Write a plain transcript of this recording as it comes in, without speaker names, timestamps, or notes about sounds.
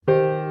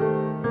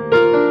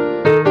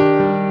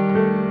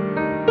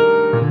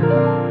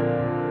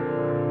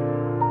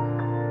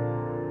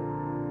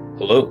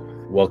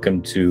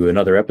Welcome to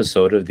another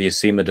episode of the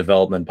Acima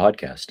Development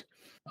Podcast.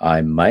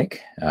 I'm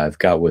Mike. I've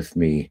got with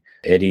me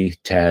Eddy,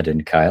 Tad,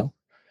 and Kyle.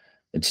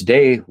 And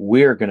today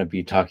we're going to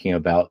be talking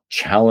about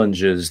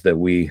challenges that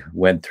we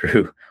went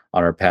through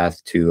on our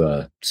path to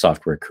a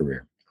software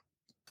career.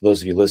 For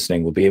those of you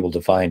listening will be able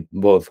to find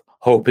both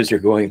hope as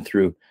you're going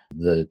through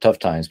the tough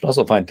times, but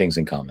also find things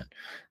in common.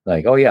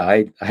 Like, oh yeah,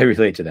 I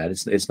relate to that.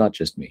 It's not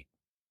just me.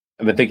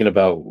 I've been thinking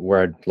about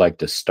where I'd like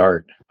to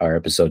start our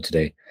episode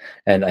today.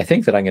 And I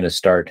think that I'm going to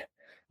start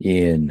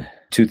in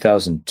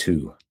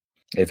 2002.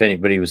 If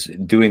anybody was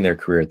doing their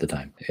career at the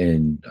time,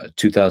 in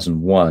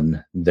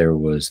 2001, there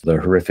was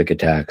the horrific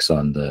attacks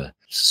on the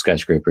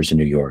skyscrapers in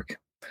New York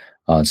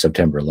on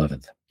September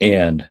 11th.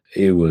 And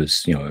it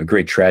was, a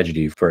great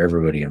tragedy for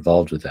everybody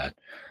involved with that.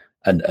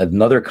 And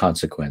another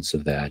consequence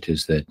of that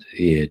is that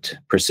it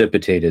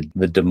precipitated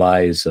the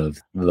demise of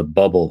the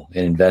bubble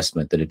in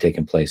investment that had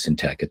taken place in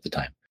tech at the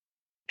time.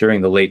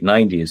 During the late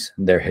 90s,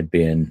 there had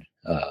been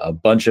a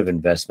bunch of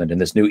investment in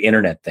this new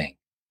internet thing.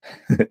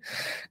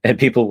 And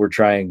people were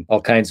trying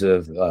all kinds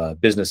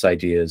of business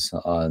ideas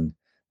on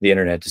the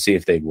internet to see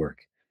if they'd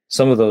work.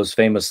 Some of those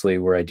famously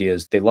were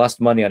ideas, they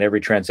lost money on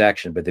every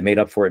transaction, but they made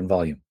up for it in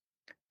volume.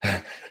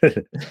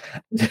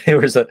 There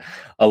was a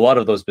lot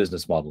of those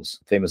business models.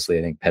 Famously,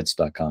 I think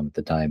pets.com at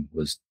the time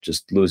was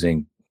just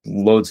losing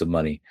loads of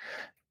money.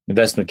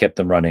 Investment kept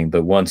them running,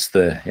 but once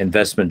the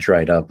investment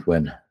dried up,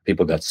 when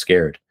people got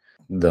scared,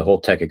 the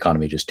whole tech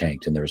economy just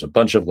tanked, and there was a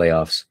bunch of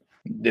layoffs.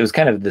 It was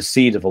kind of the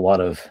seed of a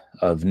lot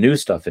of new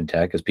stuff in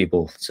tech, as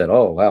people said,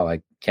 oh, wow,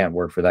 I can't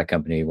work for that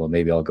company. Well,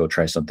 maybe I'll go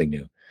try something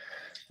new.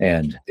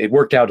 And it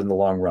worked out in the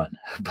long run,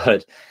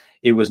 but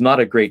it was not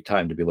a great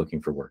time to be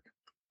looking for work.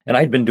 And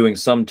I'd been doing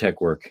some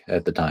tech work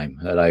at the time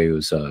that I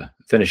was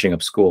finishing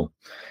up school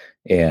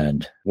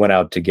and went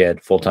out to get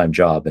a full-time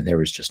job, and there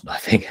was just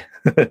nothing.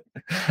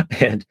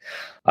 And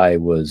I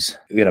was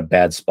in a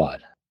bad spot.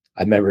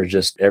 I remember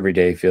just every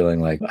day feeling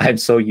like I'm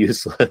so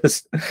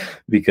useless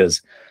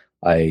because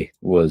I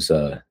was,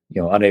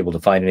 unable to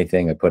find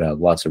anything. I put out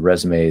lots of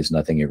resumes.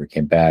 Nothing ever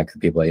came back. The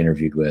people I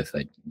interviewed with,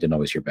 I didn't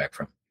always hear back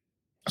from.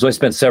 So I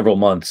spent several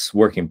months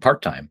working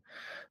part-time,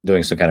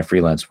 doing some kind of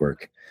freelance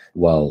work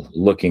while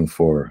looking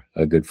for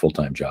a good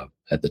full-time job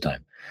at the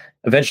time.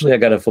 Eventually, I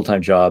got a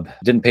full-time job.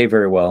 Didn't pay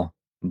very well,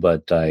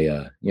 but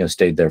I,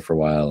 stayed there for a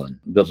while and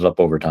built it up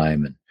over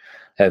time and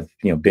have,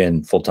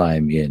 been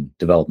full-time in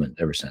development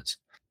ever since.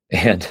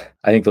 And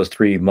I think those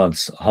 3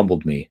 months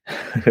humbled me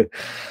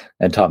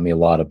and taught me a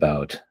lot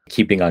about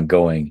keeping on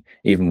going,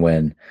 even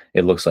when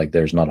it looks like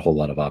there's not a whole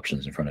lot of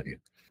options in front of you.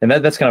 And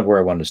that's kind of where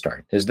I wanted to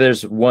start.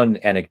 There's one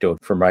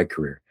anecdote from my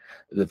career,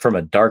 from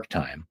a dark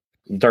time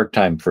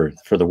for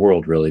the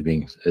world, really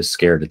being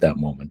scared at that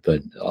moment,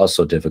 but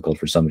also difficult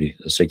for somebody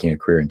seeking a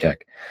career in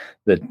tech,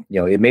 that,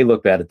 it may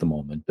look bad at the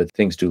moment, but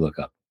things do look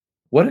up.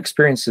 What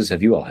experiences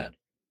have you all had?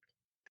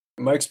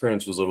 My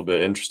experience was a little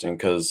bit interesting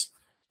because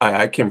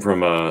I came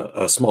from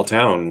a small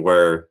town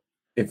where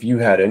if you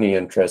had any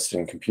interest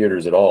in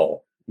computers at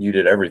all, you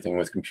did everything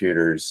with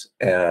computers.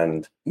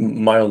 And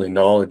my only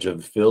knowledge of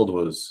the field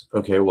was,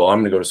 okay, well, I'm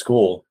going to go to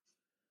school.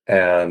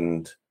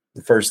 And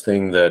the first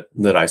thing that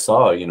I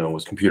saw,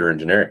 was computer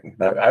engineering.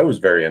 I was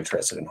very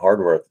interested in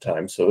hardware at the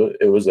time, so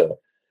it was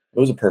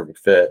a perfect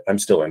fit. I'm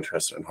still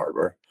interested in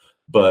hardware,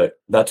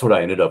 but that's what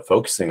I ended up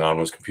focusing on,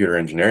 was computer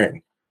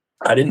engineering.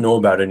 I didn't know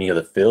about any of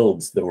the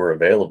fields that were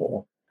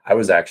available. I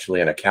was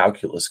actually in a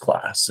calculus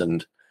class,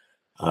 and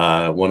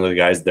one of the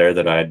guys there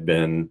that I'd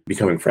been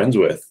becoming friends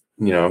with,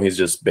 he's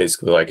just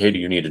basically like, hey, do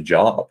you need a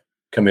job?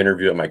 Come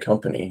interview at my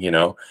company.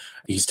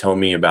 He's telling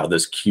me about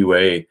this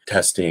QA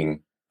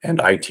testing and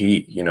IT.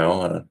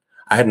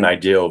 I had an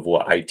idea of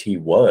what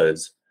IT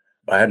was,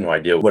 but I had no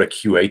idea what a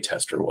QA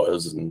tester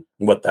was and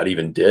what that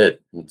even did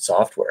in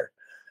software.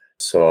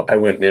 So I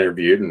went and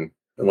interviewed and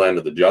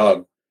landed the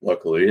job,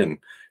 luckily, and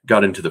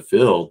got into the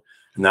field.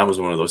 And that was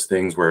one of those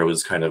things where it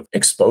was kind of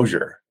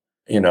exposure.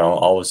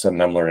 All of a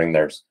sudden I'm learning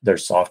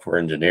there's software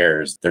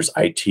engineers, there's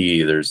IT,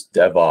 there's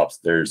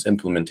DevOps, there's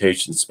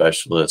implementation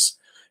specialists,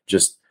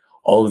 just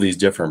all of these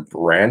different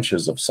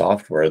branches of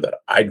software that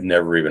I'd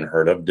never even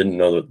heard of, didn't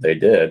know that they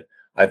did.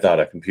 I thought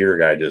a computer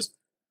guy just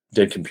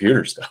did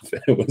computer stuff.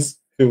 It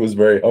was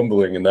very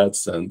humbling in that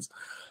sense.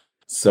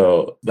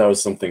 So that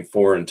was something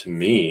foreign to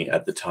me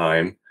at the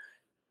time.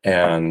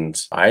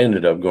 And I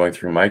ended up going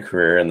through my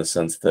career in the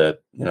sense that,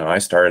 I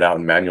started out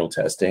in manual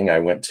testing. I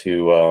went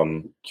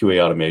to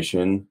QA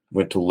automation,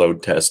 went to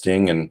load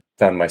testing, and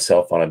found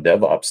myself on a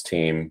DevOps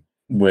team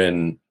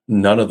when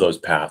none of those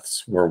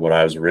paths were what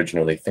I was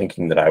originally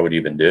thinking that I would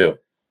even do.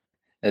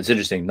 It's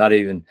interesting.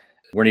 Weren't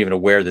even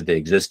aware that they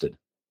existed,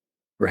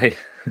 right?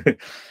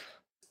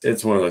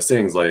 It's one of those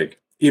things,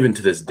 like, even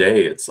to this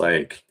day, it's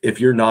like,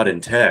 if you're not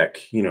in tech,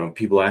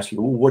 people ask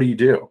you, well, what do you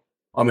do?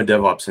 I'm a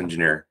DevOps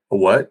engineer. A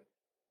what?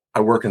 I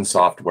work in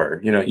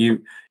software.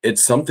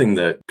 It's something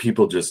that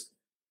people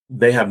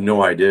they have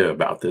no idea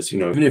about this,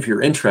 even if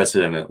you're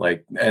interested in it,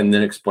 like, and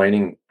then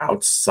explaining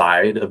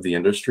outside of the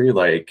industry,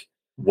 like,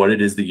 what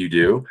it is that you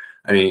do.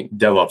 I mean,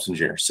 DevOps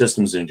engineer,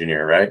 systems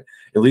engineer, right?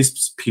 At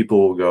least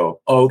people will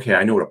go, oh, okay,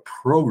 I know what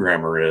a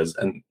programmer is.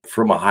 And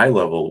from a high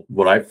level,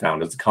 what I've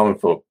found is the common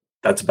folk,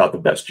 that's about the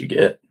best you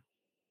get.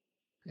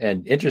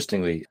 And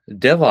interestingly,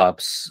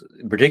 DevOps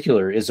in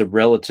particular is a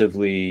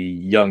relatively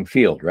young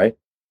field, right?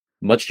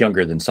 Much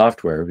younger than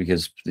software,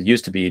 because it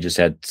used to be you just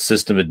had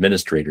system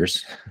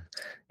administrators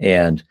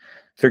and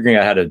figuring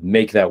out how to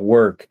make that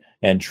work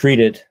and treat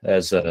it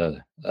as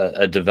a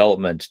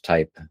development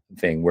type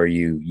thing where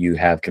you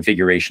have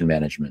configuration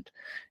management.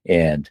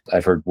 And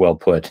I've heard well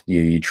put,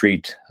 you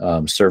treat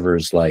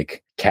servers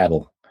like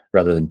cattle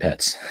rather than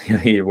pets,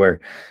 where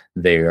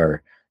they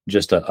are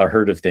just a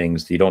herd of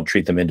things. You don't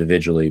treat them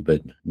individually,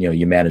 but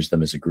you manage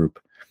them as a group.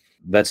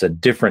 That's a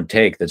different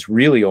take that's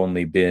really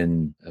only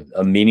been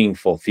a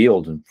meaningful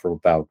field for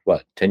about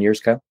 10 years,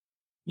 Kyle?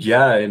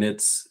 Yeah, and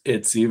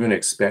it's even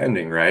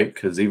expanding, right?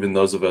 Because even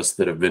those of us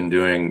that have been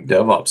doing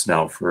DevOps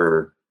now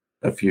for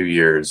a few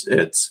years,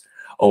 it's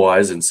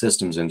OIs and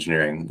systems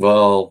engineering.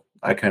 Well,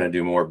 I kind of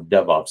do more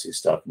DevOpsy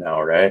stuff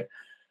now, right?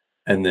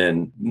 And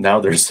then now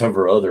there's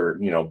several other,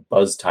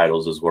 buzz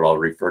titles is what I'll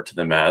refer to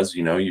them as.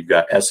 You've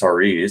got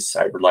SREs,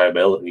 site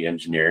reliability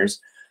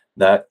engineers.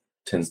 That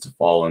tends to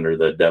fall under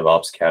the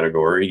DevOps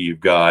category.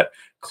 You've got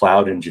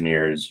cloud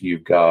engineers.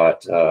 You've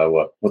got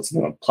what's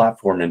the name?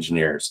 Platform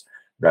engineers,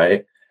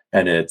 right?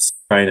 And it's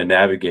trying to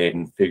navigate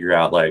and figure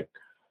out, like,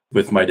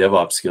 with my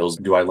DevOps skills,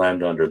 do I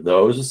land under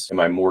those? Am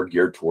I more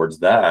geared towards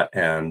that?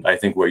 And I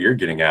think what you're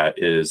getting at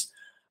is,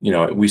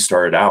 we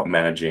started out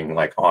managing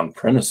like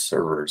on-premise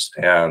servers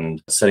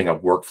and setting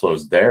up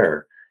workflows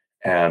there.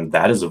 And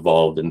that has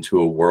evolved into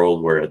a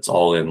world where it's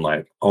all in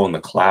the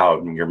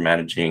cloud, and you're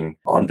managing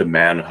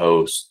on-demand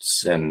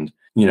hosts, and,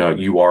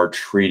 you are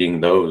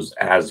treating those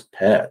as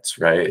pets,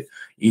 right?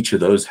 Each of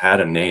those had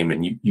a name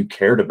and you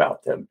cared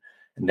about them.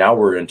 And now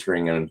we're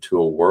entering into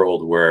a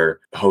world where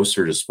hosts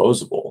are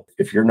disposable.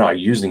 If you're not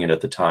using it at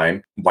the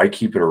time, why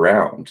keep it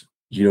around?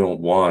 You don't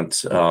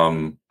want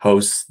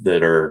hosts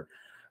that are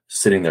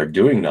sitting there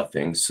doing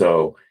nothing.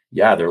 So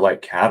yeah, they're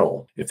like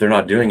cattle. If they're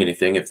not doing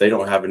anything, if they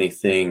don't have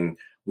anything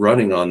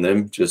running on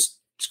them, just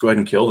go ahead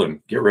and kill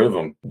them, get rid of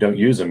them, don't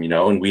use them,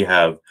 and we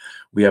have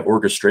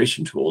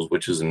orchestration tools,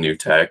 which is a new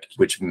tech,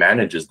 which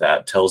manages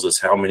that, tells us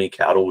how many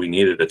cattle we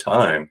need at a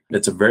time.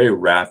 It's a very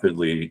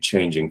rapidly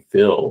changing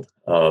field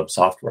of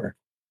software.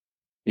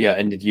 Yeah,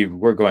 and you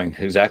were going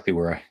exactly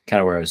where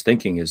I was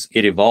thinking is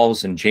it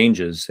evolves and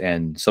changes,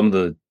 and some of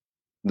the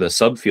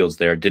subfields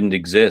there didn't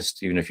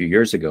exist even a few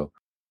years ago.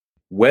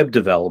 Web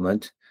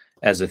development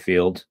as a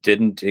field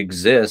didn't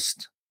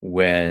exist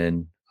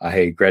when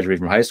I graduated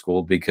from high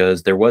school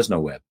because there was no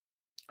web.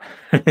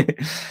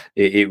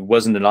 It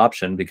wasn't an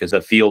option because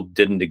the field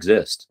didn't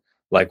exist.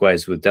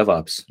 Likewise with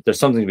DevOps, there's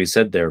something to be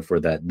said there for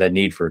that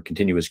need for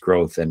continuous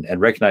growth and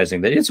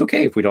recognizing that it's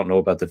okay if we don't know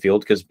about the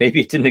field because maybe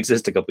it didn't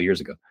exist a couple of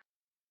years ago.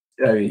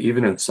 I mean,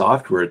 even in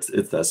software, it's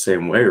that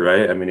same way,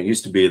 right? I mean, it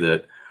used to be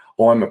that,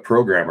 oh, I'm a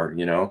programmer,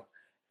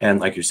 and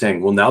like you're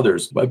saying, well, now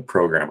there's web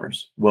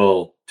programmers.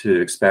 Well,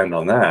 to expand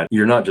on that,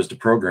 you're not just a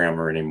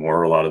programmer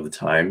anymore a lot of the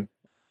time.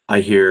 I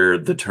hear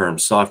the term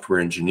software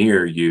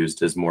engineer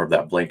used as more of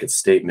that blanket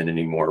statement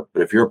anymore.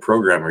 But if you're a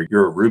programmer,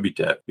 you're a Ruby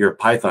dev, you're a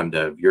Python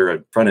dev, you're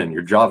a front end,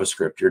 you're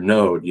JavaScript, you're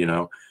Node,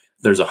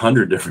 there's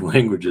 100 different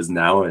languages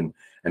now, and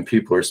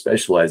people are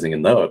specializing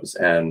in those.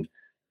 And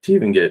to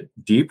even get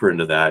deeper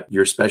into that,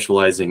 you're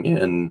specializing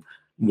in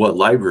what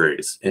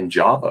libraries in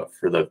Java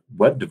for the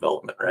web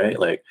development, right?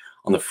 Like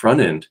on the front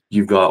end,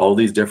 you've got all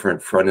these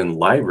different front end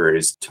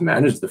libraries to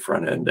manage the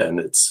front end. And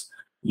it's,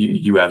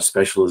 you have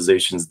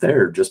specializations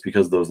there just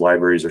because those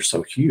libraries are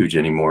so huge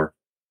anymore.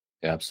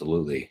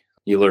 Absolutely.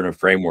 You learn a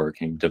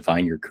framework and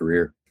define your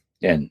career.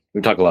 And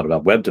we talk a lot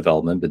about web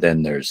development, but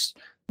then there's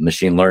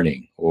machine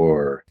learning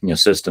or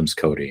systems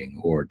coding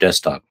or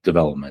desktop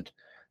development,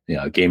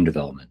 game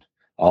development,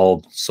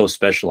 all so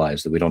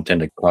specialized that we don't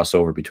tend to cross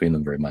over between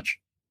them very much.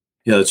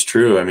 Yeah, that's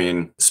true. I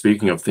mean,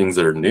 speaking of things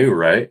that are new,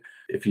 right?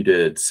 If you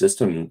did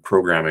system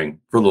programming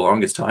for the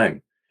longest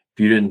time, if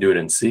you didn't do it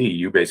in C,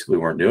 you basically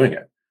weren't doing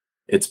it.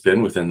 It's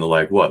been within the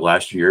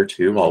last year or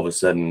two, all of a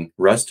sudden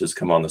Rust has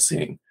come on the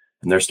scene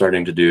and they're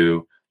starting to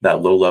do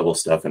that low level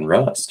stuff in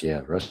Rust.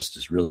 Yeah, Rust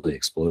has really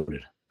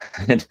exploded.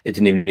 It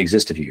didn't even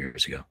exist a few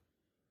years ago.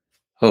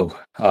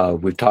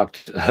 We've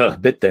talked a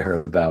bit there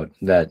about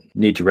that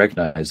need to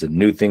recognize that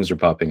new things are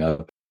popping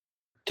up.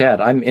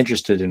 Tad, I'm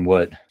interested in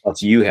what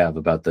else you have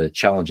about the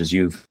challenges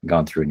you've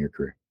gone through in your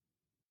career.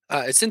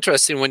 It's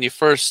interesting when you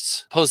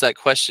first posed that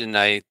question,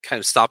 I kind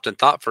of stopped and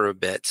thought for a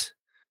bit.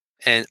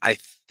 And I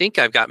think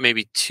I've got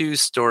maybe two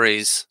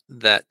stories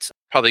that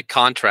probably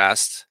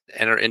contrast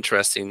and are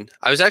interesting.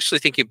 I was actually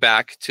thinking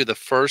back to the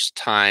first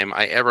time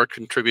I ever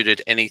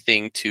contributed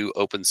anything to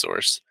open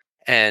source.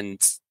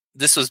 And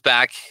this was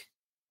back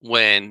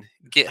when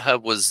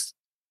GitHub was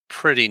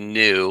pretty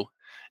new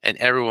and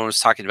everyone was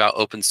talking about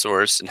open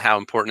source and how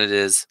important it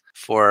is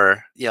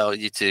for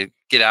you to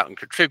get out and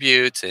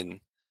contribute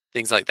and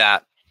things like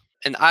that.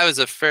 And I was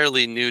a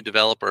fairly new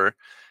developer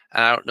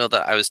And I don't know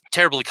that I was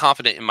terribly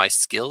confident in my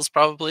skills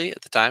probably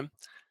at the time.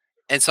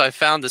 And so I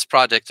found this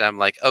project. I'm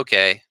like,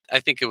 okay, I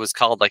think it was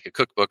called like a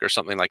cookbook or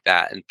something like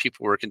that. And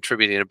people were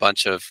contributing a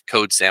bunch of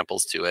code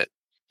samples to it.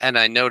 And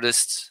I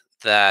noticed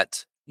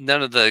that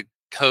none of the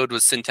code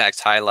was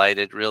syntax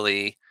highlighted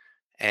really.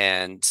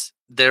 And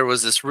there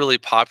was this really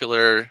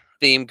popular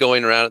theme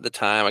going around at the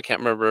time. I can't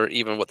remember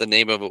even what the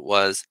name of it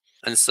was.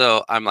 And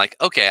so I'm like,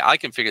 okay, I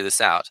can figure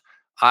this out.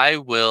 I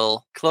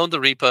will clone the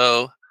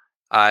repo.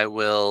 I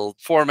will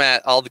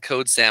format all the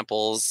code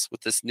samples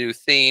with this new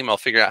theme. I'll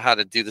figure out how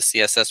to do the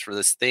CSS for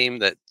this theme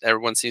that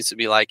everyone seems to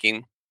be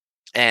liking.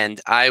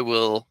 And I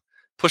will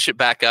push it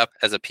back up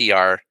as a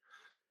PR.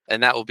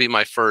 And that will be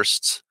my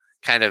first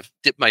kind of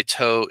dip my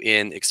toe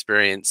in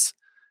experience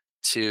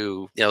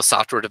to,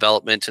 software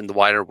development in the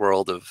wider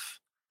world of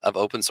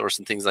open source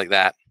and things like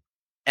that.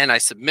 And I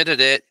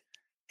submitted it.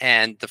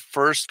 And the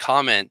first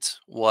comment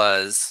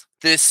was,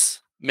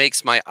 "This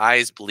makes my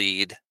eyes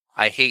bleed.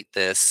 I hate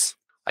this.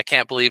 I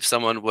can't believe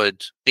someone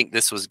would think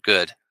this was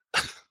good."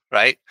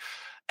 Right?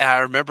 And I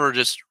remember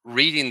just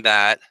reading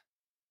that.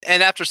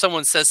 And after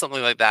someone says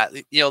something like that,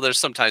 there's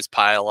sometimes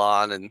pile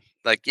on and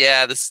like,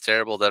 yeah, this is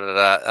terrible. Da, da,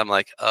 da. I'm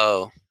like,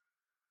 oh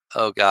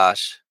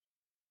gosh.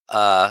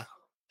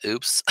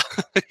 Oops.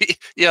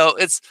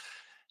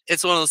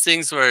 It's one of those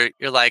things where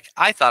you're like,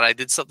 I thought I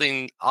did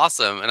something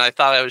awesome and I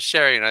thought I was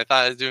sharing and I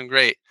thought I was doing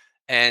great.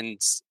 And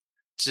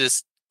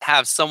just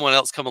have someone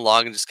else come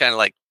along and just kind of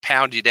like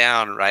pound you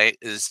down, right?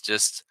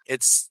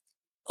 It's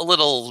a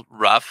little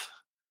rough.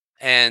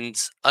 And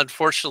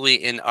unfortunately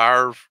in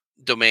our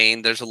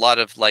domain, there's a lot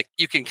of like,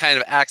 you can kind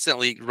of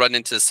accidentally run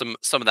into some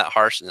of that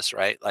harshness,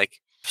 right? Like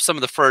some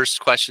of the first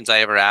questions I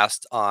ever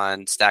asked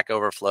on Stack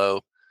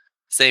Overflow,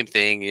 same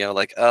thing,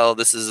 like, oh,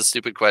 this is a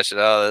stupid question.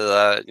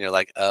 Oh, and you're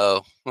like,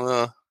 oh,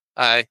 well,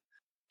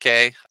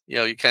 okay.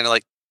 You kind of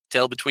like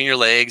tail between your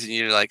legs and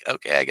you're like,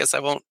 okay, I guess I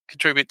won't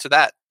contribute to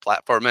that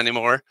platform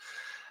anymore.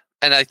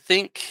 And I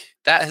think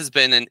that has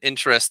been an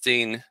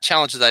interesting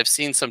challenge that I've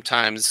seen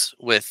sometimes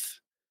with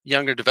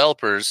younger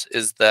developers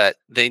is that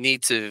they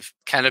need to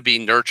kind of be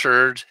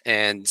nurtured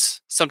and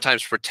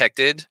sometimes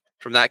protected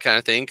from that kind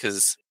of thing.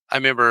 Because I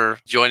remember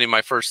joining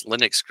my first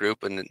Linux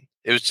group and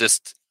it was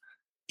just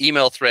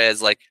email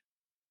threads like,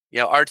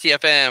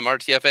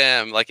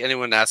 RTFM, like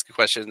anyone ask a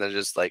question, they're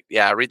just like,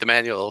 yeah, read the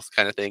manual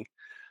kind of thing.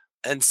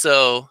 And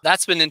so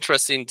that's been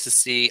interesting to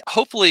see.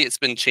 Hopefully it's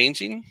been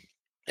changing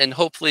and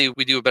hopefully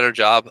we do a better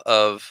job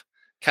of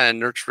kind of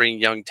nurturing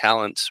young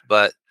talent.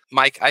 But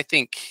Mike, I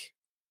think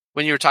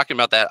when you were talking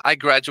about that, I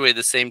graduated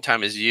the same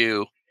time as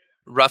you,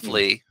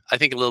 roughly. I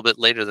think a little bit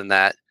later than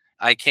that.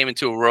 I came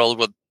into a world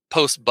with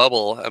post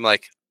bubble. I'm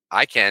like,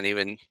 I can't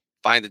even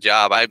find a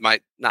job. I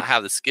might not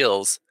have the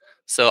skills.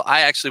 So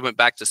I actually went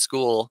back to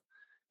school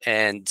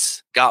and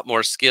got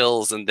more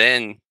skills and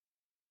then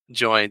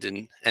joined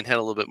and had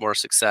a little bit more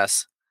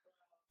success.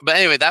 But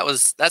anyway,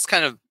 that's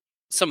kind of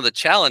some of the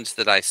challenge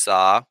that I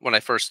saw when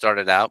I first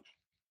started out.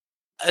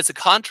 As a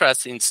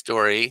contrasting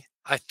story,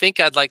 I think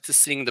I'd like to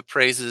sing the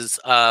praises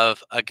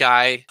of a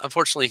guy.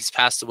 Unfortunately, he's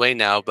passed away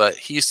now, but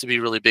he used to be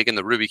really big in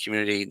the Ruby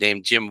community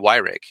named Jim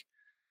Wyrick.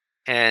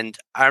 And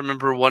I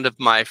remember one of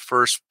my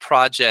first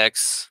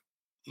projects,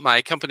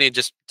 my company had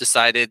just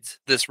decided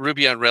this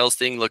Ruby on Rails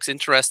thing looks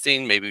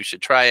interesting. Maybe we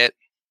should try it.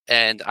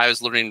 And I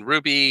was learning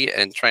Ruby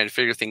and trying to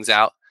figure things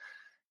out.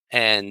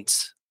 And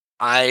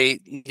I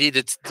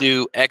needed to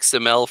do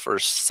XML for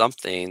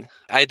something.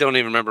 I don't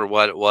even remember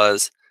what it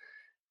was.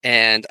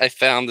 And I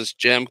found this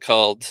gem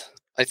called,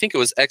 I think it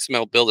was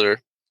XML Builder.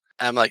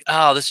 I'm like,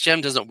 oh, this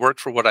gem doesn't work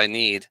for what I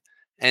need.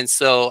 And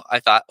so I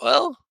thought,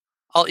 well,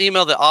 I'll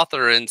email the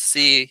author and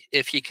see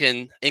if he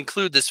can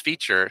include this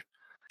feature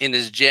in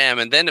his gem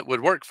and then it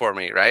would work for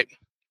me, right?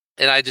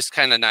 And I just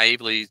kind of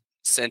naively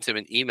sent him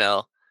an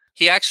email.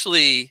 He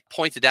actually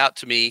pointed out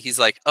to me, he's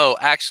like, oh,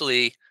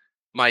 actually,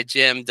 my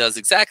gem does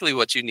exactly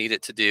what you need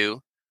it to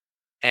do.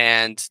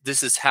 And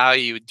this is how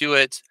you do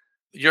it.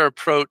 Your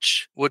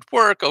approach would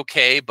work,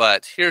 okay,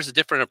 but here's a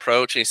different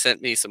approach. And he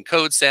sent me some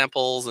code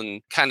samples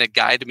and kind of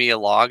guided me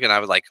along. And I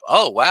was like,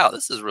 oh, wow,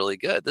 this is really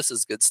good. This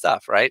is good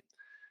stuff, right?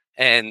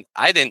 And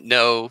I didn't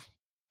know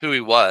who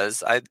he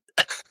was.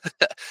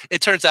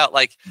 It turns out,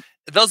 like,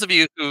 those of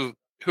you who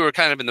are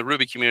kind of in the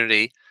Ruby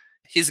community,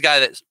 he's a guy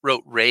that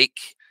wrote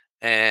Rake,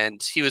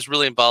 and he was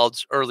really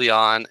involved early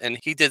on, and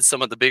he did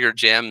some of the bigger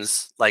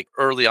gems like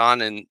early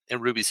on in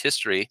Ruby's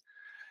history.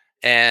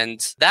 And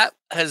that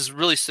has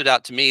really stood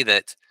out to me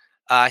that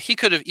he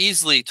could have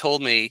easily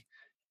told me,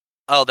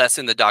 oh, that's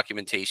in the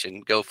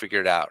documentation. Go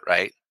figure it out,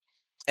 right?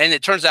 And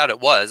it turns out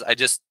it was. I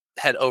just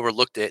had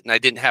overlooked it, and I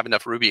didn't have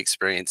enough Ruby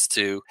experience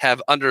to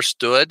have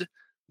understood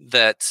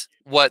that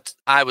what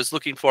I was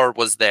looking for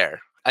was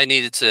there. I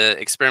needed to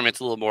experiment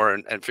a little more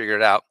and figure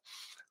it out.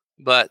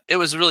 But it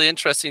was really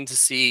interesting to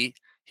see.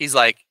 He's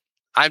like,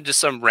 I'm just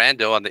some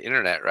rando on the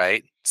internet,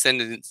 right?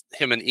 Sending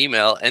him an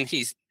email, and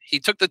he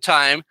took the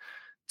time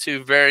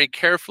to very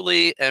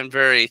carefully and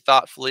very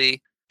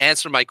thoughtfully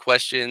answer my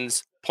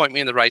questions, point me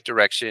in the right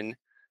direction,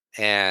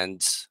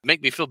 and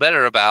make me feel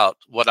better about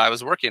what I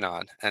was working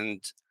on.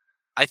 And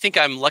I think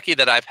I'm lucky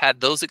that I've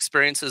had those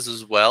experiences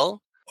as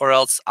well, or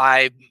else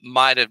I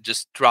might have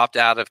just dropped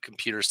out of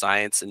computer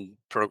science and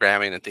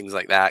programming and things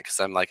like that because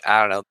I'm like,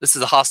 I don't know, this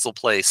is a hostile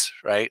place,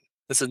 right?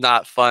 This is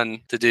not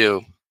fun to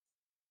do.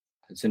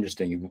 It's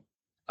interesting.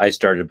 I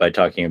started by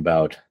talking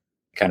about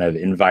kind of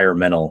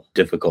environmental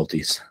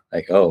difficulties,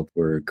 like, oh,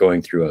 we're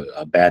going through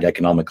a bad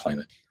economic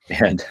climate.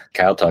 And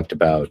Kyle talked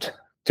about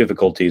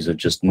difficulties of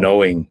just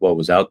knowing what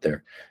was out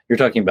there. You're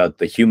talking about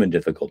the human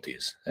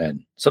difficulties.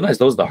 And sometimes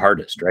those are the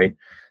hardest, right?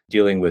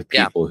 Dealing with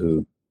people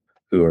who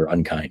are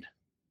unkind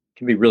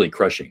can be really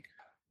crushing.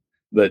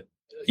 But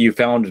you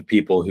found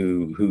people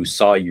who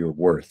saw your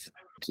worth.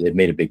 It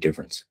made a big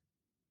difference.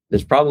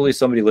 There's probably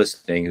somebody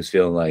listening who's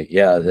feeling like,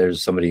 yeah,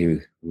 there's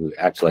somebody who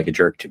acts like a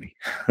jerk to me,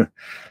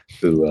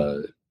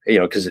 who,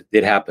 because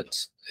it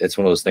happens. It's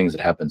one of those things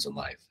that happens in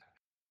life.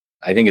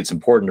 I think it's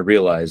important to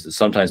realize that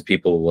sometimes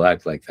people will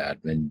act like that.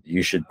 And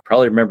you should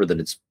probably remember that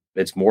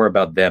it's more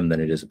about them than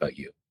it is about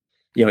you.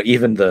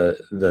 Even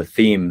the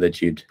theme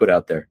that you'd put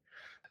out there,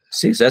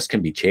 CSS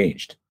can be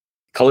changed.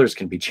 Colors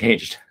can be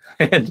changed.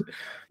 And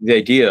the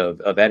idea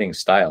of adding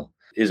style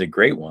is a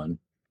great one.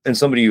 And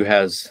somebody who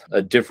has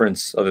a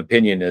difference of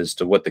opinion as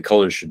to what the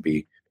colors should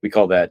be, we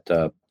call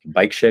that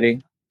bike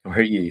shedding,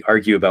 where you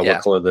argue about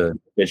what color the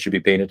bed should be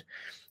painted.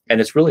 And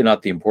it's really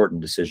not the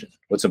important decision.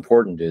 What's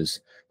important is,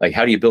 like,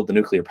 how do you build the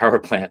nuclear power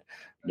plant?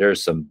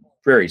 There's some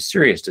very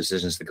serious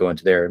decisions that go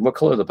into there. And what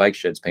color the bike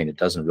shed's painted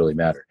doesn't really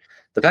matter.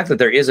 The fact that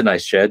there is a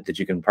nice shed that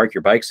you can park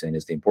your bikes in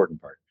is the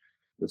important part.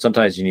 But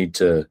sometimes you need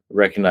to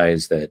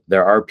recognize that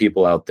there are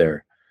people out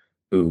there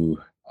who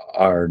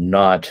are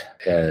not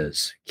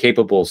as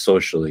capable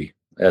socially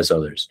as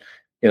others.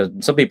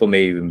 Some people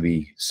may even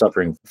be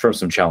suffering from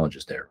some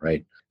challenges there,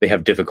 right? They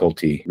have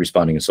difficulty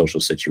responding in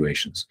social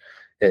situations.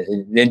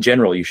 In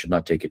general, you should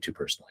not take it too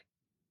personally.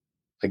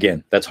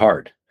 Again, that's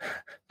hard,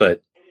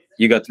 but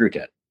you got through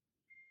that.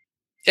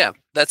 Yeah,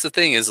 that's the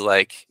thing is,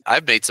 like,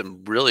 I've made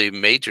some really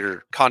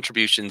major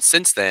contributions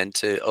since then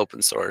to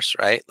open source,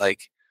 right?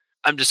 Like,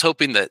 I'm just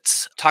hoping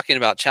that talking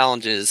about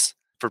challenges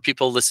for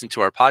people listening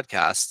to our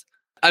podcast,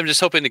 I'm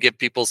just hoping to give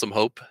people some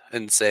hope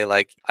and say,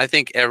 like, I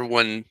think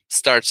everyone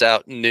starts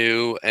out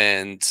new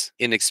and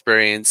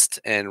inexperienced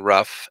and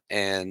rough.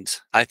 And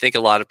I think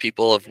a lot of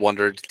people have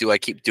wondered, do I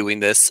keep doing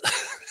this?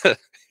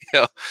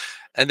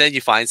 And then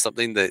you find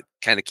something that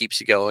kind of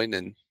keeps you going,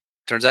 and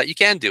turns out you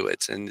can do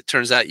it. And it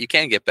turns out you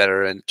can get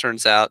better. And it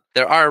turns out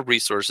there are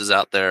resources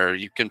out there.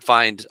 You can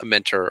find a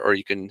mentor, or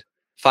you can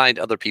find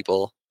other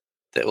people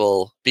that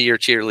will be your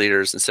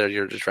cheerleaders instead of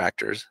your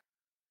detractors.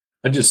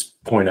 I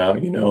just point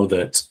out,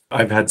 that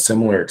I've had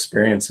similar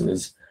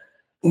experiences.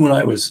 When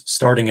I was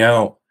starting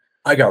out,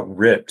 I got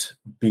ripped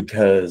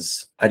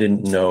because I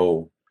didn't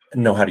know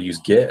how to use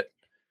Git.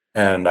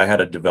 And I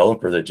had a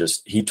developer that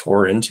he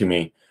tore into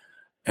me.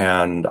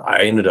 And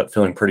I ended up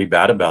feeling pretty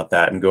bad about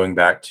that and going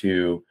back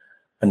to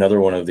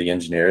another one of the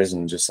engineers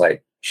and just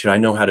like, should I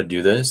know how to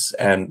do this?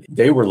 And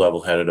they were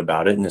level-headed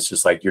about it. And it's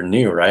just like, you're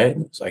new, right?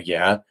 And it's like,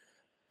 yeah.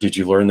 Did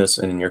you learn this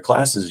in your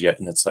classes yet?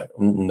 And it's like,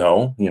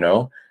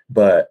 no,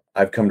 but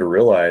I've come to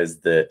realize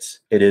that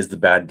it is the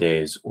bad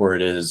days, or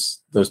it is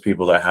those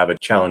people that have a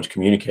challenge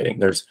communicating.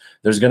 There's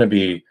going to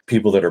be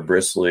people that are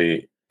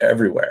bristly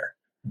everywhere,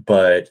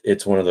 but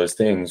it's one of those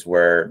things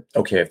where,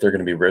 okay, if they're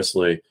going to be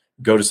bristly,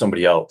 go to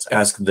somebody else,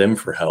 ask them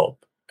for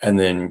help. And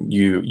then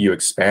you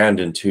expand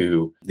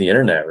into the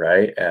internet,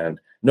 right? And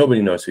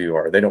nobody knows who you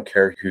are. They don't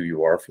care who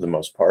you are for the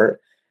most part.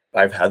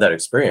 I've had that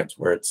experience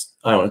where it's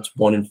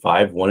 1 in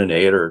 5, 1 in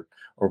 8, or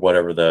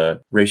whatever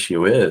the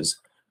ratio is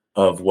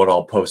of what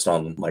I'll post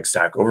on like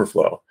Stack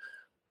Overflow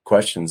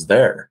questions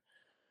there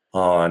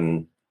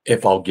on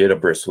if I'll get a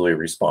bristly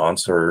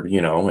response, or,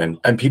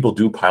 and people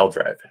do pile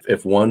drive.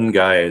 If one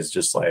guy is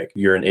just like,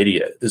 you're an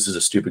idiot, this is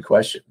a stupid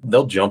question,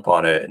 they'll jump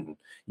on it and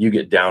you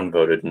get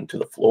downvoted into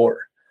the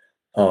floor.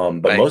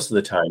 But right. Most of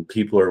the time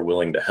people are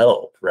willing to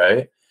help,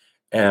 right?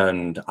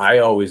 And I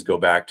always go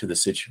back to the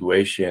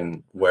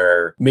situation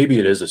where maybe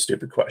it is a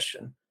stupid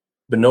question,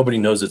 but nobody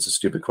knows it's a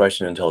stupid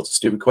question until it's a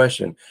stupid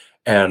question.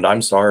 And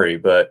I'm sorry,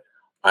 but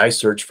I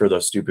search for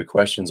those stupid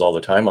questions all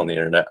the time on the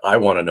internet. I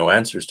want to know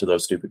answers to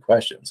those stupid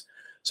questions.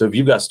 So if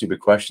you've got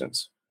stupid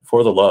questions,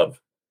 for the love,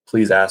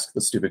 please ask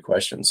the stupid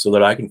questions so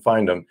that I can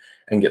find them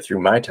and get through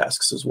my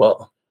tasks as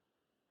well.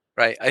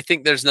 Right. I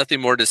think there's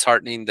nothing more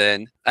disheartening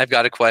than I've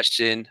got a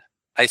question,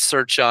 I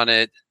search on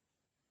it,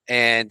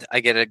 and I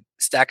get a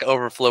Stack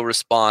Overflow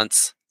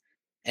response,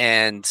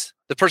 and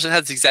the person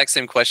has the exact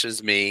same question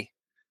as me,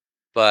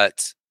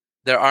 but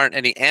there aren't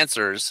any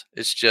answers.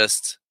 It's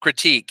just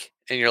critique.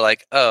 And you're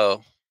like,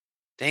 oh,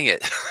 dang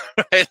it.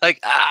 Right?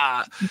 Like,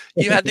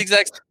 you had the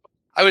exact,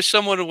 I wish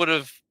someone would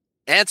have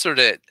answered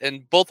it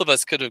and both of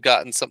us could have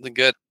gotten something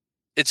good.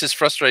 It's just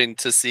frustrating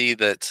to see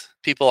that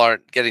people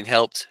aren't getting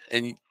helped.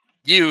 And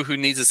you, who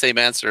needs the same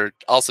answer,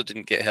 also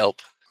didn't get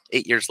help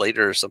 8 years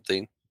later or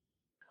something.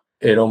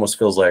 It almost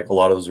feels like a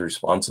lot of those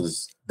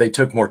responses, they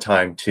took more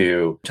time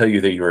to tell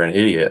you that you were an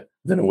idiot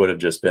than it would have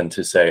just been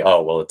to say,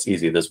 oh, well, it's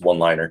easy, this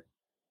one-liner.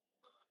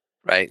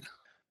 Right.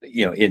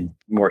 in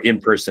more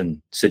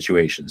in-person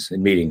situations,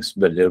 in meetings,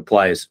 but it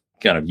applies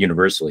kind of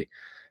universally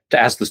to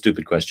ask the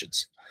stupid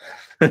questions.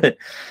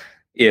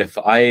 If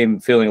I'm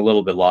feeling a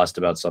little bit lost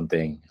about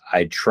something,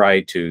 I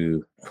try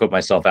to put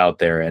myself out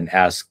there and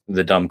ask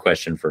the dumb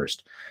question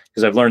first.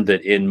 Because I've learned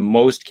that in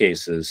most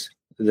cases,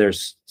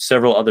 there's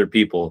several other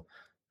people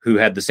who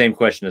had the same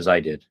question as I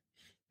did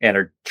and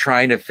are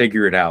trying to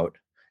figure it out.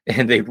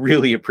 And they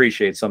really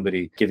appreciate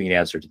somebody giving an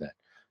answer to that.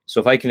 So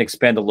if I can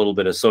expend a little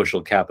bit of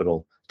social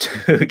capital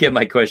to get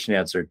my question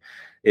answered,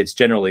 it's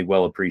generally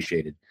well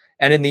appreciated.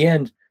 And in the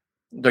end,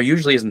 there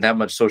usually isn't that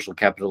much social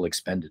capital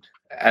expended.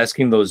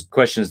 Asking those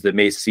questions that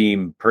may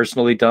seem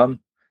personally dumb,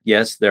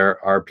 yes,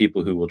 there are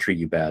people who will treat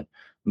you bad.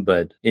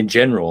 But in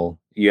general,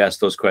 you ask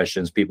those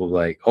questions, people will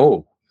be like,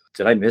 oh,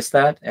 did I miss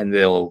that? And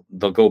they'll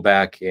go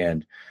back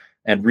and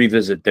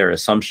revisit their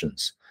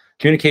assumptions.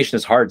 Communication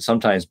is hard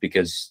sometimes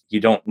because you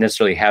don't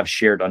necessarily have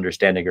shared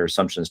understanding or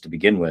assumptions to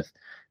begin with.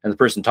 And the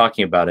person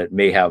talking about it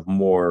may have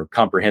more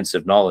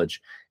comprehensive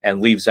knowledge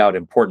and leaves out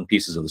important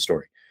pieces of the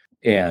story.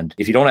 And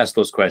if you don't ask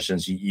those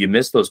questions, you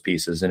miss those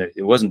pieces. And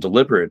it wasn't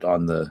deliberate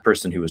on the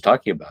person who was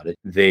talking about it.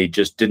 They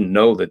just didn't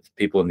know that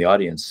people in the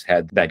audience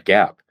had that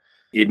gap.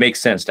 It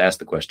makes sense to ask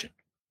the question.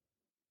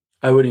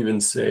 I would even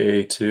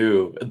say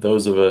too,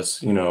 those of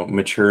us,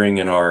 maturing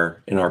in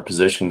our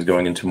positions,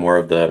 going into more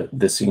of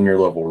the senior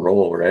level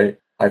role, right?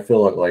 I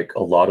feel like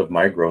a lot of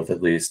my growth,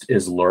 at least,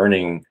 is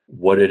learning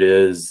what it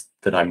is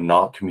that I'm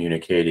not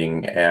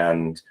communicating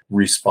and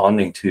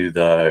responding to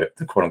the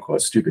quote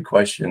unquote stupid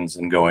questions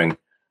and going,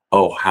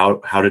 oh,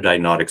 how did I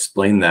not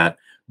explain that?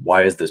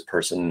 Why is this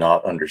person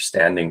not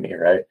understanding me,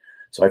 right?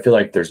 So I feel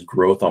like there's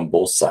growth on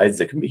both sides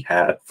that can be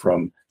had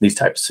from these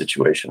types of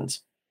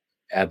situations.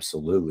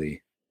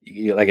 Absolutely.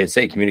 Like I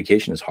say,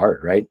 communication is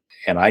hard, right?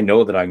 And I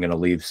know that I'm going to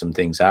leave some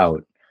things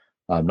out,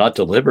 not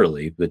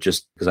deliberately, but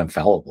just because I'm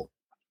fallible.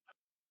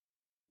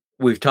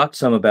 We've talked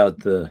some about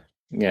the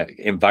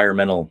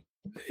environmental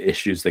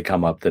issues that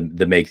come up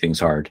that make things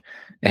hard,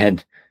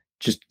 and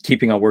just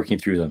keeping on working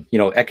through them.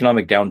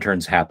 Economic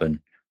downturns happen.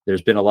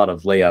 There's been a lot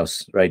of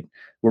layoffs, right?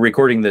 We're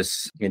recording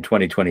this in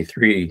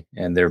 2023,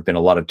 and there have been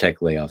a lot of tech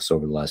layoffs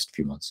over the last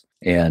few months.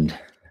 And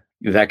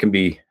that can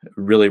be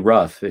really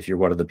rough if you're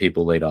one of the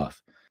people laid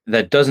off.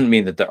 That doesn't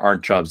mean that there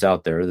aren't jobs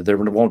out there. There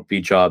won't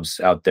be jobs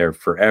out there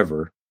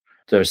forever.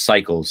 There's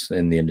cycles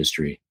in the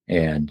industry,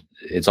 and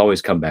it's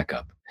always come back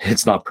up.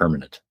 It's not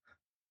permanent.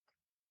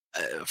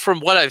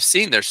 From what I've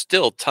seen, there's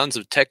still tons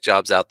of tech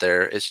jobs out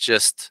there. It's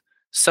just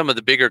some of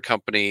the bigger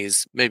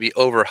companies maybe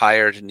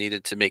overhired and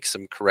needed to make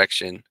some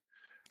correction.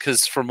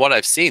 Because from what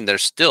I've seen,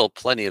 there's still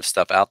plenty of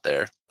stuff out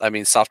there. I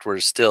mean, software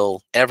is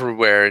still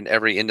everywhere in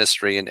every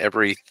industry and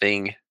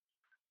everything.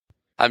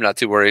 I'm not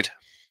too worried.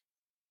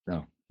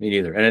 No, me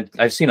neither. And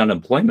I've seen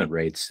unemployment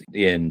rates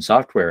in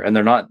software, and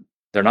they're not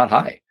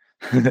high.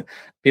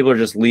 People are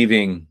just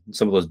leaving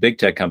some of those big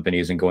tech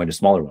companies and going to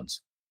smaller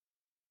ones.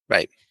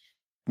 Right.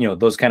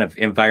 Those kind of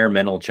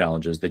environmental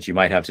challenges that you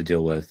might have to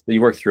deal with. You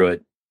work through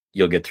it,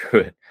 you'll get through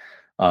it.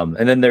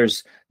 And then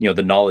there's,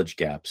 the knowledge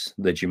gaps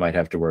that you might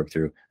have to work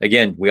through.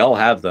 Again, we all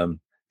have them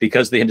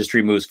because the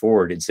industry moves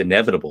forward. It's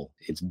inevitable.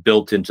 It's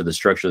built into the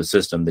structure of the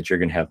system that you're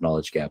going to have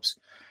knowledge gaps.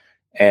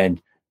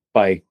 And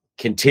by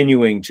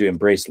continuing to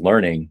embrace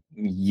learning,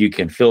 you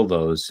can fill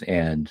those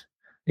and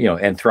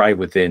thrive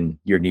within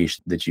your niche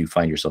that you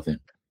find yourself in.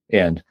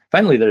 And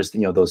finally, there's,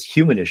 those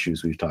human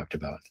issues we've talked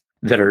about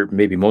that are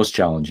maybe most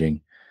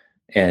challenging,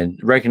 and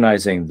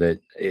recognizing that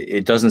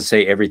it doesn't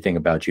say everything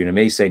about you, and it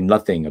may say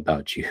nothing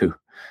about you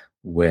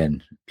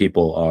when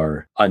people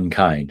are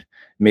unkind. It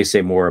may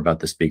say more about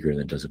the speaker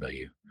than it does about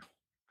you.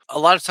 A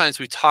lot of times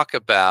we talk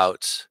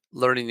about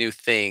learning new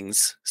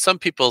things. Some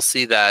people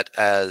see that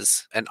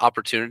as an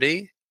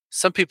opportunity.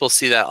 Some people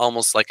see that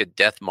almost like a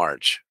death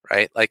march,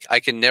 right? Like, I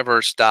can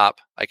never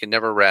stop. I can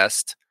never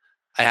rest.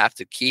 I have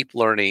to keep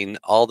learning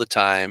all the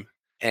time.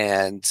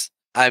 And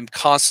I'm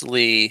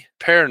constantly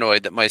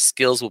paranoid that my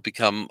skills will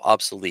become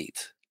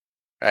obsolete,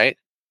 right?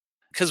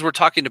 Because we're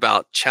talking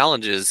about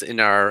challenges in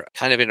our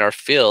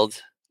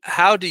field.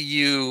 How do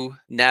you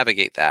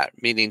navigate that?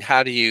 Meaning,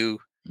 how do you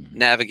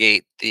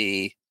navigate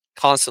the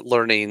constant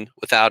learning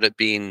without it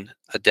being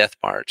a death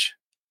march?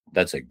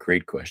 That's a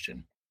great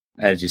question.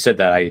 As you said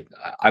that,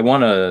 I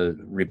want to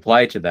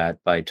reply to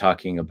that by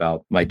talking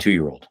about my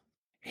 2-year-old.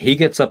 He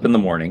gets up in the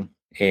morning,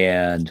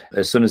 and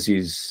as soon as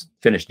he's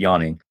finished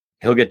yawning,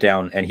 he'll get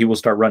down and he will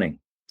start running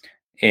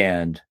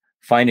and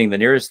finding the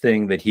nearest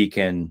thing that he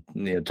can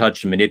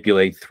touch,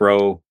 manipulate,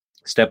 throw,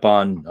 step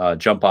on,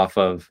 jump off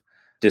of,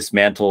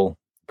 dismantle,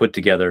 put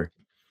together,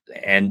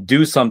 and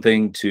do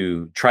something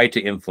to try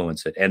to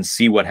influence it and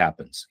see what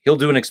happens. He'll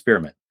do an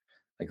experiment.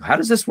 Like, how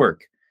does this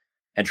work?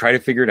 And try to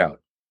figure it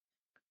out.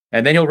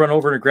 And then he'll run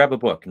over and grab a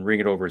book and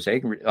bring it over and say,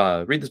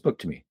 hey, read this book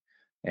to me.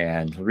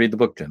 And he'll read the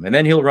book to him. And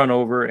then he'll run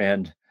over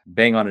and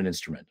bang on an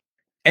instrument.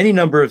 Any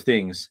number of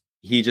things.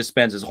 He just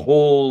spends his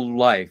whole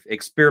life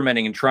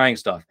experimenting and trying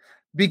stuff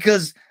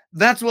because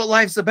that's what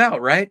life's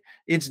about, right?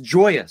 It's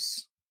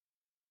joyous.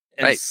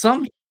 And right.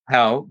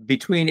 Somehow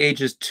between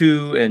ages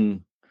 2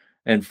 and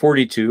And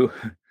 42,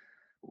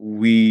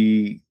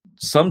 we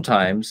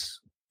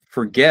sometimes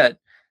forget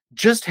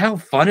just how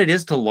fun it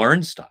is to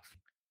learn stuff.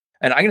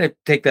 And I'm going to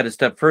take that a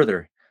step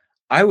further.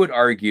 I would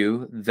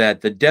argue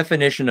that the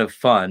definition of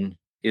fun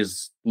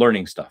is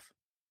learning stuff.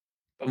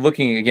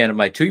 Looking again at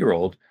my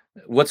 2-year-old,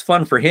 what's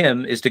fun for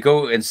him is to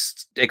go and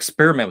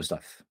experiment with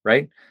stuff,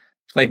 right?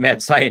 Play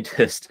mad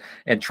scientist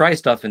and try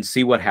stuff and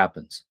see what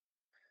happens.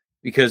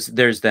 Because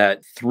there's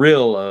that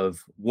thrill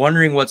of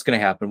wondering what's going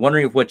to happen,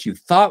 wondering if what you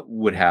thought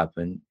would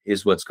happen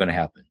is what's going to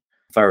happen.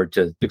 If I were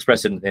to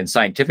express it in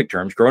scientific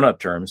terms, grown-up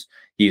terms,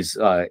 he's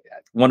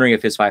wondering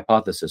if his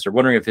hypothesis or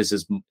wondering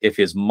if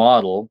his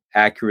model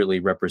accurately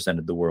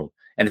represented the world.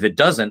 And if it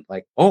doesn't,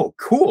 like, oh,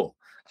 cool,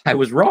 I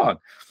was wrong.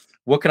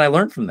 What can I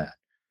learn from that?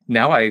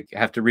 Now I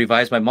have to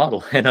revise my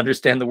model and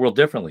understand the world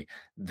differently.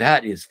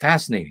 That is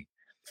fascinating.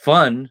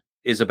 Fun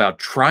is about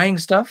trying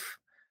stuff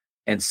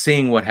and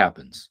seeing what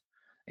happens.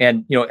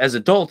 And, as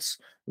adults,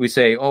 we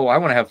say, oh, I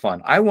want to have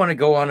fun. I want to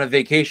go on a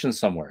vacation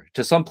somewhere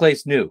to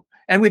someplace new.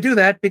 And we do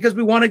that because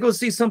we want to go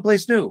see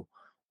someplace new.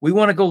 We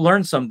want to go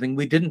learn something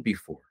we didn't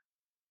before.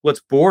 What's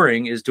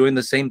boring is doing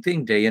the same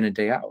thing day in and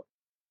day out.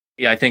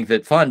 Yeah, I think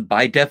that fun,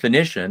 by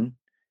definition,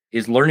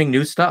 is learning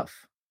new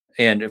stuff.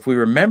 And if we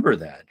remember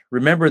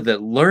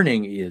that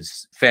learning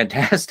is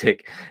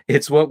fantastic,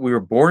 it's what we were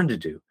born to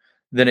do,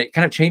 then it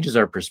kind of changes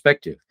our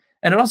perspective.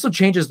 And it also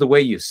changes the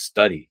way you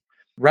study.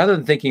 Rather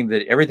than thinking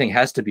that everything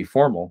has to be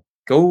formal,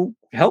 go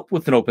help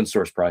with an open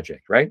source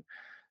project, right?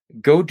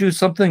 Go do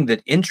something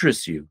that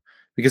interests you,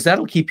 because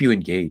that'll keep you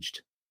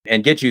engaged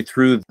and get you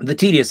through the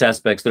tedious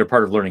aspects that are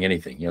part of learning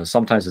anything.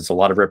 Sometimes it's a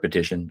lot of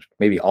repetition,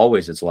 maybe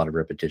always it's a lot of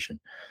repetition.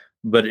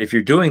 But if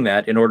you're doing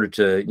that in order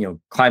to,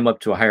 climb up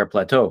to a higher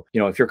plateau,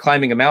 if you're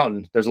climbing a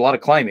mountain, there's a lot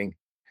of climbing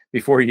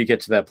before you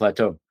get to that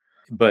plateau.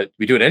 But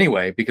we do it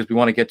anyway because we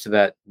want to get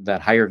to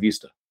that higher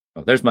vista.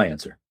 Oh, there's my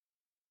answer.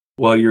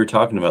 While you were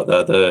talking about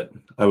that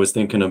I was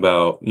thinking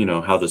about,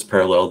 how this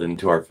paralleled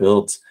into our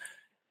fields.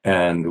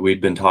 And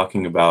we'd been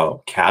talking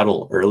about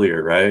cattle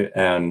earlier, right?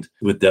 And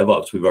with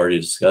DevOps, we've already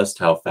discussed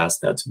how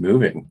fast that's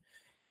moving.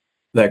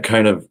 That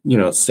kind of,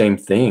 same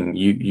thing.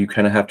 You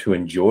kind of have to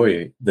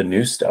enjoy the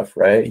new stuff,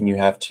 right? And you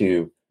have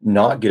to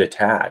not get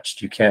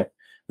attached. You can't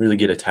really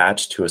get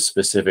attached to a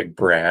specific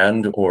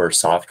brand or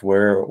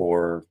software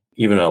or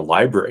even a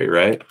library,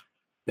 right?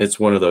 It's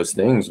one of those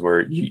things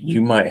where you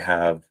might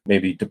have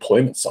maybe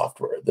deployment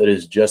software that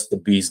is just the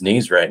bee's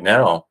knees right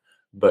now,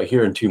 but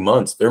here in 2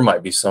 months, there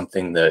might be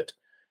something that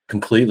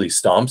completely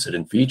stomps it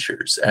in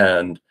features.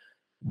 And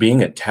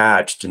being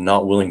attached and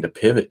not willing to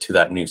pivot to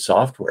that new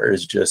software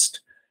is just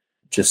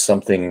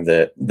something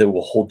that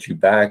will hold you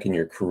back in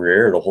your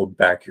career. It'll hold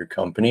back your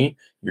company,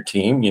 your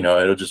team,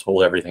 it'll just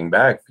hold everything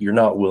back. If you're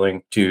not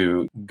willing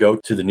to go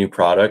to the new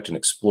product and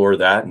explore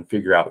that and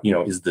figure out,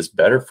 is this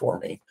better for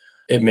me?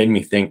 It made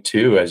me think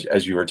too,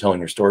 as you were telling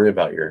your story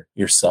about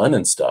your son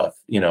and stuff,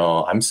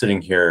 I'm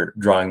sitting here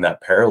drawing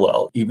that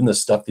parallel, even the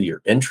stuff that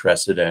you're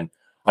interested in.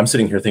 I'm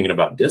sitting here thinking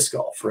about disc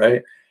golf,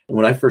 right?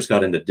 When I first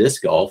got into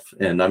disc golf,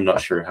 and I'm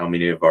not sure how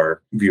many of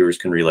our viewers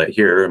can relate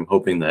here, I'm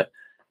hoping that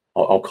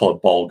I'll call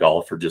it ball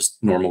golf or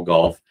just normal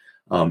golf,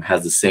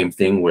 has the same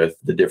thing with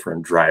the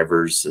different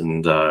drivers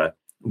and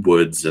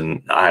woods.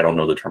 And I don't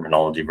know the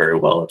terminology very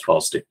well. That's why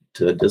I'll stick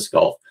to disc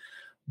golf.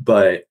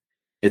 But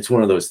it's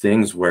one of those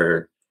things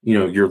where,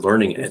 you're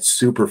learning and it's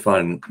super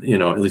fun,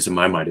 at least in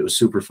my mind, it was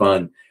super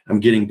fun. I'm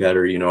getting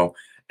better,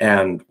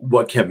 and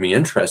what kept me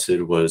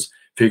interested was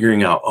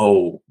figuring out,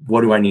 oh,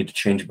 what do I need to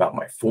change about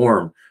my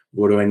form?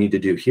 What do I need to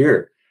do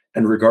here?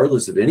 And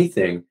regardless of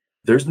anything,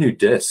 there's new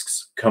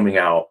discs coming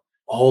out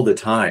all the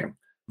time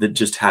that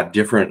just have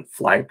different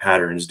flight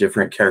patterns,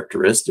 different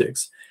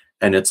characteristics.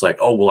 And it's like,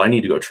 oh, well, I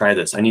need to go try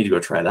this. I need to go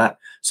try that.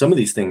 Some of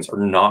these things are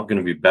not going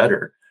to be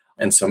better.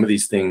 And some of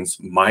these things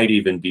might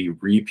even be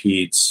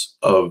repeats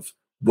of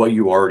what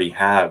you already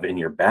have in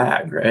your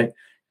bag, right?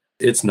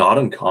 It's not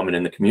uncommon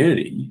in the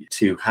community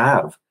to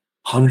have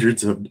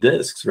hundreds of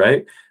discs,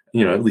 right?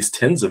 At least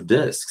tens of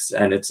discs.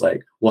 And it's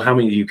like, well, how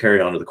many do you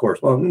carry onto the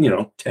course? Well,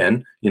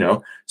 10,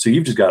 so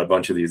you've just got a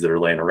bunch of these that are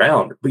laying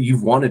around, but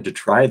you've wanted to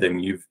try them.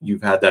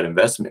 You've had that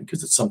investment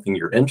because it's something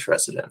you're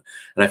interested in.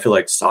 And I feel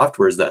like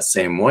software is that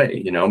same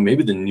way.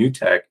 Maybe the new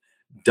tech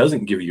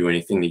doesn't give you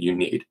anything that you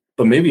need,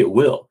 but maybe it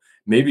will.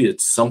 Maybe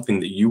it's something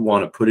that you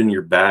want to put in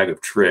your bag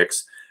of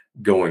tricks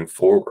going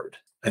forward.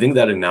 I think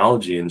that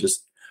analogy and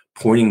just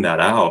pointing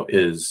that out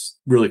is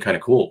really kind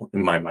of cool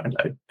in my mind.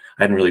 I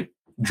hadn't really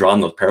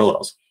drawn those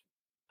parallels.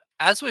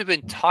 As we've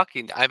been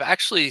talking, I've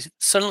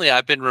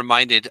been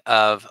reminded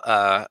of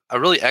a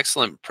really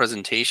excellent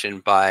presentation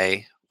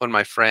by one of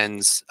my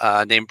friends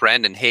named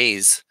Brandon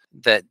Hayes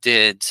that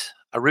did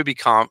a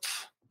RubyConf,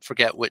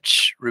 forget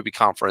which Ruby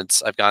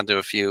conference, I've gone to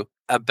a few,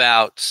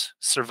 about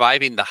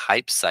surviving the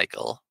hype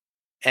cycle.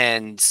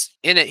 And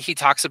in it, he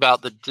talks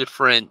about the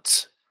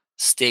different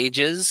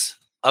stages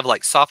of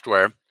like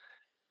software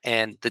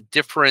and the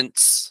different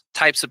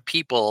types of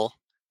people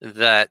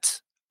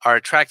that are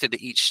attracted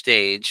to each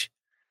stage,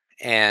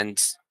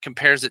 and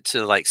compares it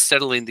to like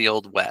settling the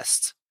Old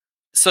West.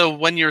 So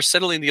when you're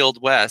settling the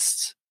Old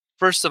West,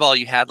 first of all,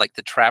 you had like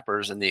the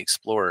trappers and the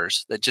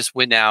explorers that just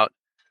went out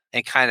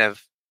and kind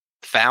of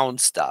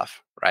found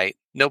stuff, right?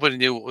 Nobody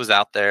knew what was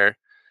out there.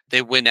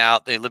 They went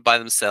out, they lived by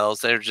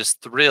themselves. They're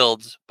just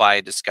thrilled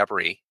by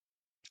discovery.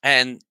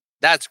 And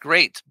that's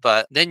great.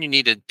 But then you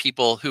needed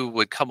people who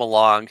would come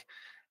along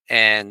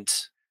and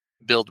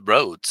build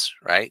roads,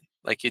 right?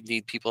 Like you'd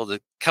need people to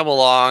come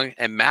along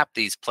and map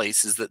these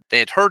places that they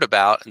had heard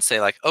about and say,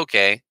 like,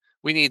 okay,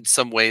 we need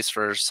some ways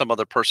for some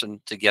other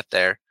person to get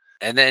there.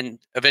 And then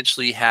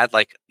eventually you had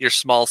like your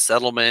small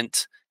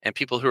settlement and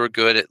people who are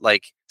good at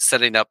like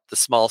setting up the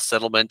small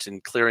settlement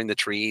and clearing the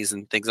trees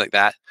and things like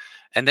that.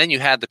 And then you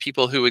had the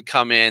people who would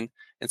come in and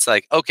it's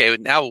like, okay,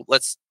 now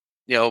let's,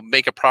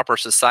 make a proper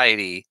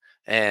society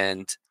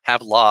and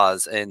have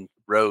laws and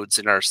roads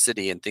in our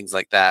city and things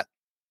like that.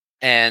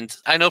 And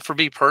I know for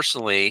me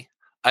personally,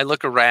 I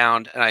look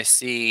around and I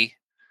see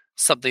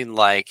something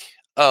like,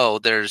 oh,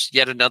 there's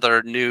yet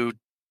another new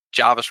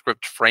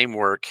JavaScript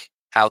framework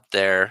out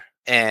there.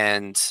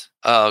 And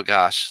oh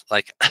gosh,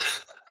 like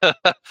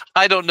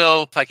I don't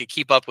know if I could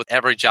keep up with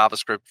every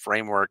JavaScript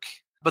framework,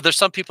 but there's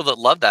some people that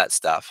love that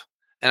stuff.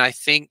 And I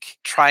think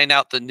trying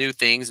out the new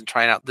things and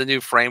trying out the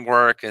new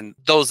framework and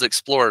those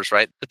explorers,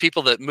 right? The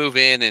people that move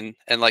in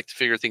and like to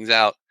figure things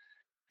out.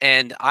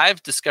 And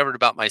I've discovered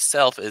about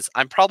myself is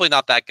I'm probably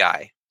not that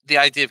guy. The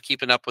idea of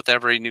keeping up with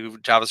every new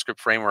JavaScript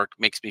framework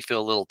makes me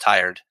feel a little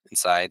tired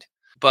inside.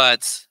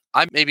 But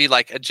I'm maybe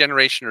like a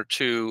generation or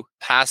two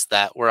past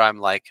that where I'm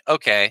like,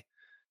 okay,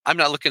 I'm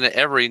not looking at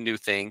every new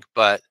thing,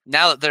 but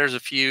now that there's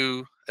a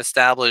few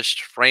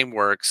established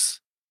frameworks,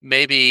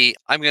 maybe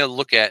I'm going to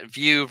look at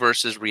Vue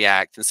versus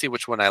React and see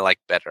which one I like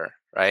better,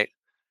 right?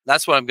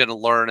 That's what I'm going to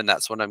learn and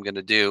that's what I'm going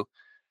to do.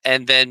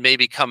 And then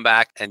maybe come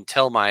back and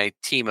tell my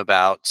team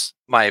about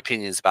my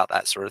opinions about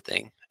that sort of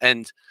thing.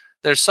 And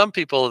there's some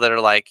people that are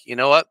like, you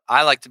know what?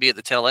 I like to be at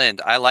the tail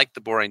end. I like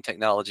the boring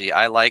technology.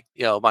 I like,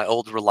 my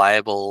old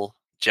reliable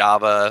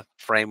Java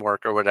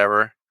framework or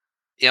whatever,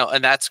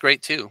 and that's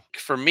great too.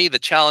 For me, the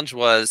challenge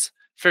was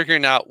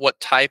figuring out what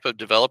type of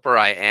developer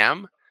I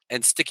am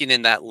and sticking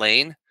in that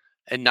lane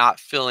and not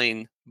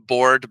feeling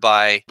bored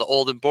by the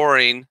old and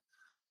boring,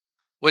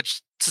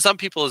 which to some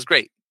people is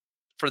great.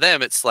 For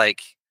them, it's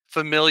like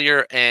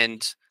familiar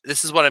and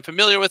this is what I'm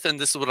familiar with and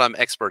this is what I'm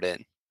expert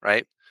in,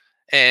 right?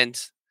 And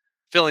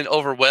feeling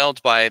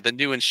overwhelmed by the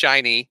new and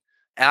shiny.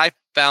 And I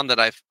found that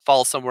I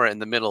fall somewhere in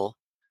the middle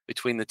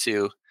between the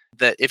two,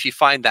 that if you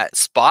find that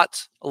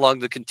spot along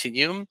the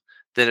continuum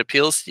that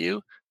appeals to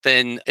you,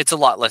 then it's a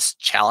lot less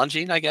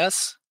challenging, I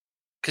guess,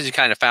 because you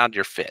kind of found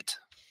your fit.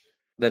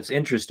 That's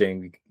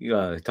interesting,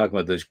 talking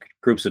about those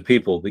groups of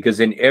people, because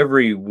in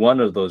every one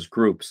of those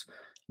groups,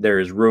 there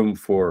is room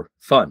for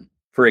fun,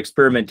 for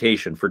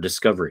experimentation, for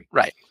discovery.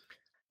 Right.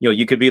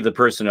 You could be the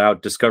person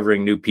out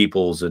discovering new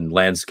peoples and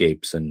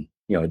landscapes and,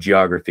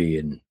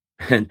 geography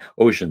and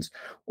oceans.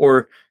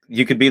 Or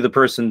you could be the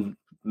person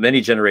many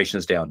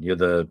generations down, you're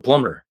the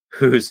plumber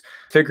who's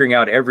figuring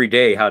out every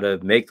day how to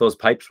make those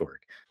pipes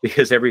work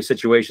because every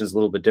situation is a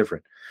little bit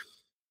different.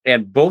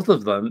 And both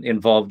of them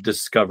involve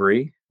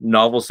discovery,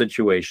 novel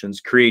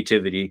situations,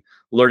 creativity,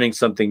 learning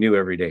something new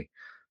every day.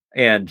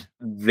 And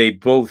they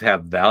both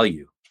have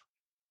value.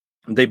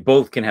 They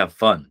both can have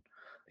fun.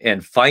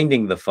 And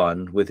finding the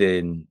fun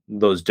within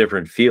those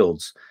different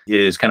fields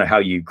is kind of how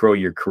you grow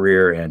your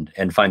career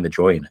and find the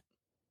joy in it.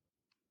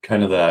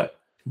 Kind of that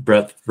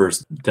breadth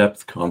versus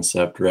depth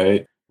concept,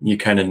 right? You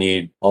kind of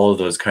need all of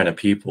those kind of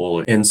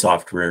people in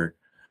software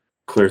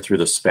clear through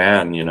the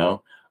span,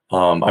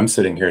 I'm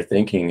sitting here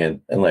thinking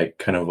and like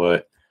kind of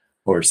what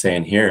we're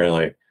saying here,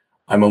 like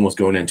I'm almost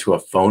going into a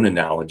phone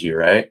analogy,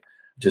 right?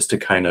 Just to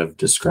kind of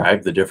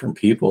describe the different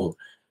people.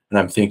 And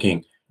I'm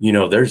thinking,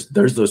 there's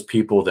those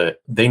people that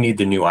they need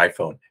the new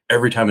iPhone.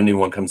 Every time a new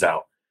one comes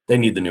out, they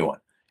need the new one.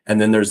 And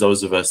then there's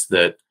those of us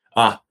that,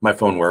 my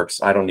phone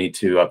works. I don't need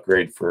to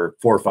upgrade for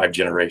 4 or 5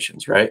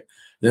 generations, right?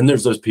 Then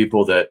there's those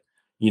people that,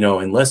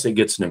 unless it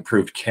gets an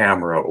improved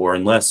camera or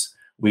unless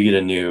we get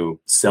a new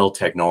cell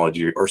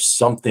technology or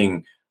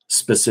something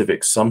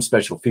specific, some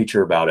special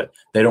feature about it,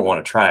 they don't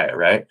want to try it,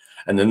 right?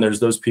 And then there's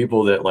those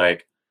people that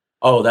like,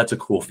 oh, that's a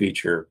cool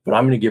feature, but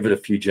I'm going to give it a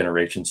few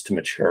generations to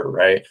mature,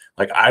 right?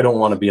 Like, I don't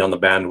want to be on the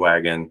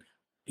bandwagon.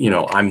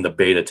 I'm the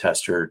beta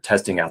tester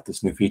testing out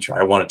this new feature.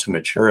 I want it to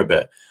mature a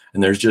bit.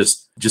 And there's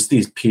just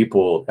these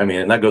people. I mean,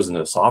 and that goes into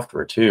the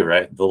software too,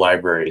 right? The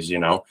libraries,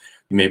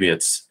 maybe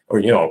it's,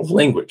 or,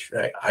 language,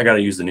 right? I got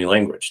to use the new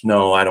language.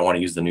 No, I don't want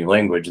to use the new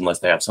language unless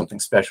they have something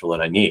special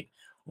that I need.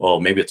 Well,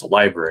 maybe it's a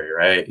library,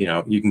 right?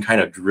 You can kind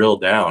of drill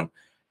down,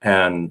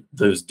 and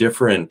those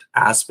different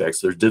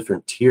aspects, there's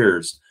different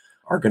tiers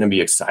are going to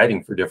be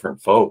exciting for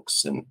different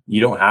folks. And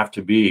you don't have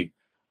to be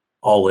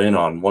all in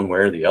on one way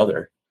or the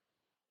other.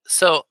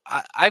 So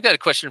I've got a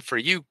question for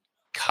you,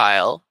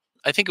 Kyle.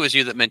 I think it was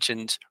you that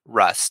mentioned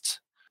Rust.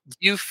 Do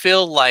you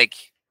feel like,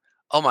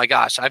 oh my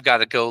gosh, I've got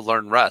to go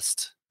learn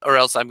Rust or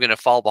else I'm going to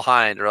fall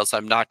behind or else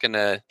I'm not going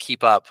to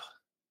keep up?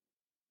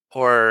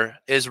 Or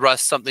is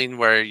Rust something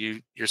where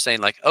you're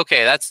saying like,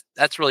 okay,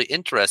 that's really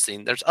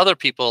interesting. There's other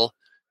people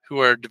who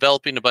are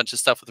developing a bunch of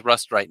stuff with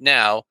Rust right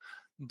now.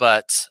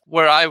 But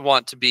where I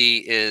want to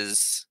be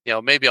is,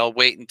 maybe I'll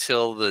wait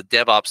until the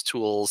DevOps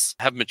tools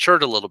have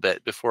matured a little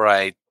bit before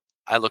I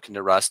look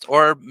into Rust.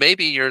 Or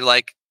maybe you're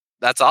like,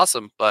 that's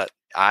awesome, but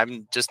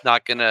I'm just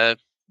not going to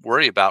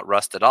worry about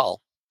Rust at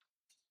all.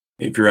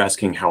 If you're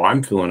asking how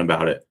I'm feeling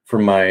about it,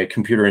 from my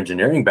computer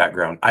engineering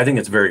background, I think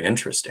it's very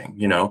interesting,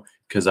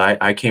 because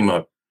I came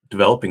up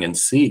developing in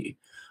C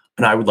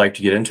and I would like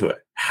to get into it.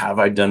 Have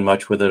I done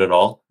much with it at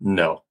all?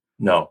 No.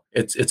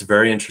 It's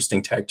very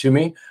interesting tech to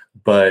me,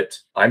 but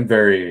I'm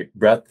very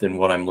breadth in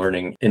what I'm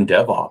learning in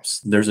DevOps.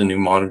 There's a new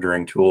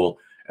monitoring tool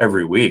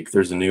every week.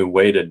 There's a new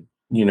way to,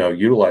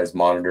 utilize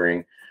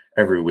monitoring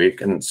every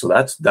week. And so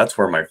that's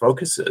where my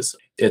focus is.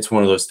 It's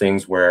one of those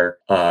things where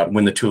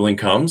when the tooling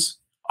comes,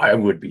 I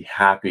would be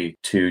happy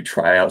to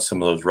try out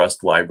some of those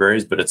Rust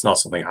libraries, but it's not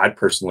something I'd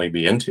personally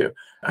be into.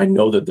 I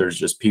know that there's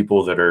just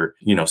people that are,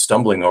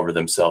 stumbling over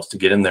themselves to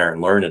get in there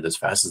and learn it as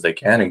fast as they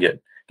can and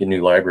get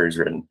new libraries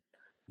written.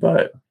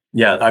 But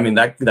yeah, I mean,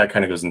 that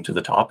kind of goes into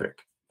the topic.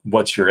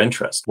 What's your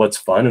interest? What's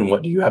fun? And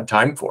what do you have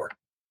time for?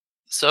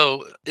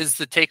 So is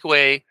the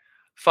takeaway,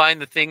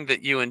 find the thing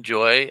that you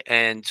enjoy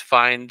and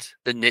find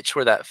the niche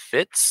where that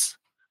fits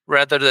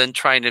rather than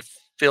trying to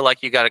feel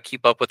like you got to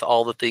keep up with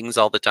all the things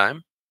all the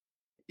time?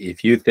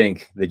 If you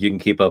think that you can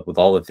keep up with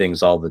all the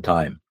things all the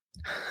time,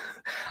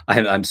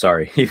 I'm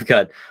sorry, you've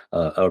got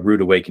a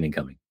rude awakening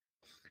coming.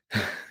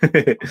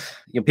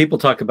 People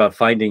talk about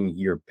finding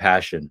your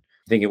passion,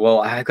 thinking, well,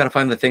 I've got to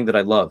find the thing that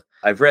I love.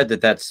 I've read that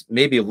that's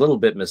maybe a little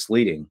bit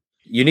misleading.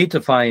 You need to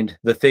find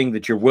the thing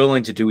that you're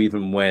willing to do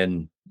even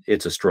when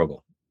it's a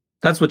struggle.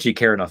 That's what you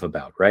care enough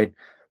about, right?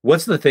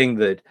 What's the thing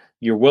that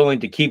you're willing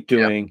to keep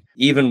doing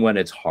even when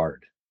it's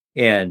hard?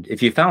 And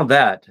if you found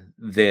that,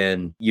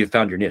 then you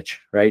found your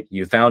niche, right?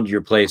 You found your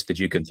place that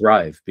you can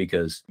thrive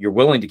because you're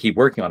willing to keep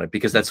working on it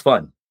because that's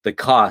fun. The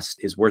cost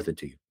is worth it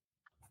to you.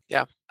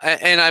 Yeah.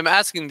 And I'm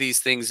asking these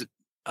things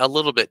a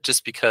little bit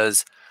just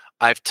because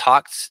I've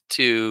talked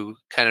to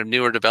kind of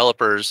newer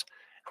developers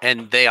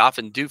and they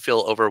often do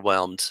feel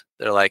overwhelmed.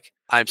 They're like,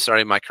 I'm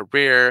starting my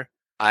career.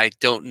 I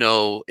don't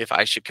know if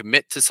I should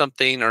commit to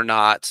something or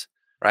not,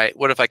 right?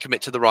 What if I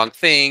commit to the wrong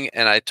thing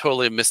and I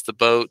totally miss the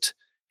boat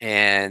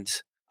and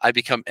I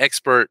become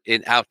expert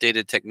in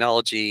outdated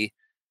technology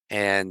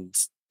and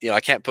I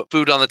can't put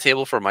food on the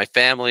table for my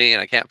family and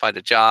I can't find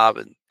a job.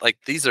 And like,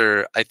 these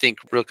are, I think,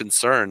 real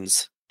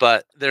concerns,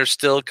 but there's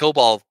still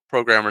COBOL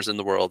programmers in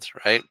the world,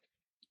 right?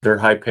 They're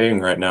high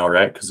paying right now,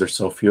 right? Because there's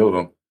so few of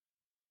them.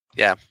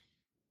 Yeah.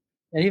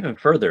 And even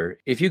further,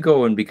 if you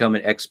go and become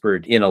an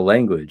expert in a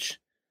language,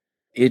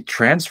 it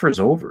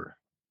transfers over.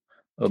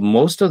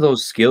 Most of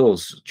those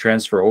skills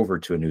transfer over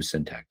to a new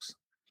syntax.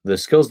 The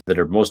skills that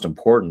are most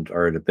important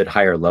are at a bit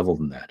higher level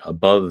than that,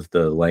 above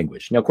the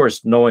language. Now, of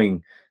course,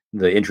 knowing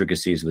the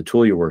intricacies of the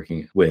tool you're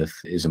working with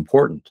is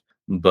important,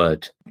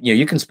 but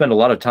you can spend a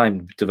lot of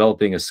time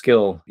developing a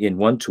skill in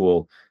one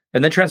tool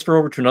and then transfer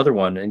over to another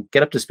one and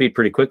get up to speed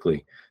pretty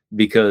quickly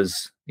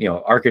because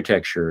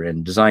architecture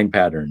and design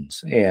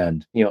patterns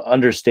and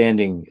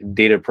understanding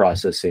data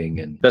processing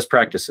and best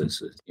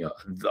practices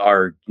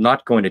are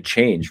not going to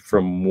change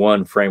from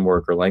one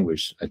framework or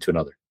language to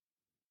another.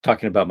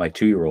 Talking about my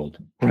 2-year-old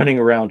running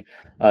around,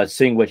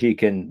 seeing what he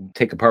can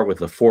take apart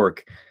with a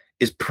fork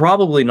is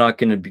probably not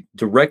going to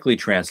directly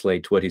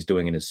translate to what he's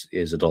doing in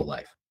his adult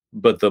life.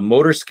 But the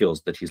motor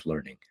skills that he's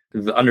learning,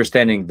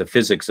 understanding the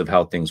physics of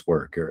how things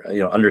work, or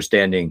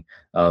understanding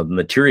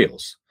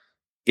materials,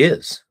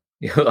 is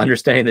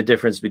understanding the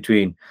difference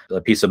between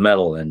a piece of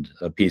metal and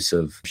a piece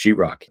of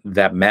sheetrock.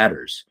 That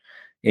matters,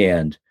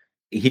 and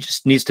he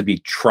just needs to be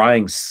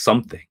trying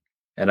something.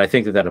 And I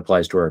think that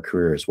applies to our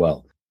career as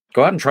well.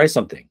 Go out and try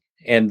something.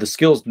 And the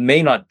skills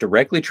may not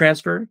directly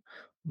transfer,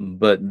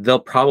 but they'll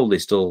probably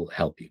still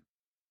help you.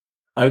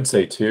 I would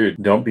say too,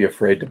 don't be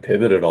afraid to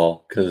pivot at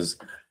all. Because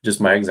just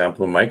my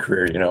example in my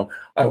career,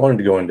 I wanted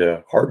to go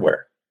into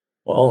hardware.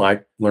 Well,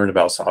 I learned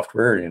about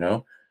software,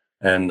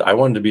 and I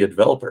wanted to be a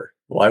developer.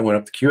 Well, I went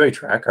up the QA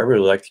track. I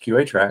really liked the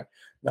QA track.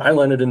 I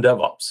landed in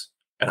DevOps,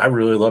 and I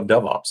really love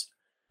DevOps.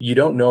 You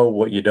don't know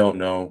what you don't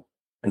know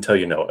until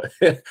you know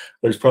it.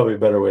 There's probably a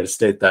better way to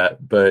state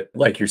that. But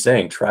like you're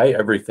saying, try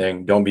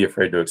everything. Don't be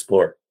afraid to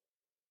explore.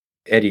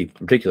 Eddy, in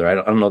particular, I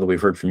don't know that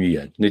we've heard from you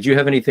yet. Did you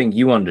have anything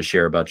you wanted to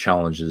share about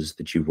challenges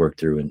that you've worked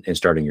through in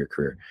starting your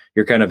career?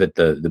 You're kind of at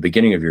the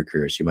beginning of your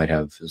career, so you might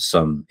have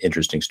some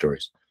interesting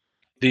stories.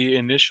 The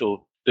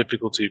initial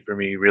difficulty for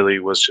me really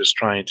was just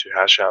trying to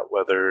hash out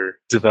whether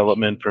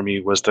development for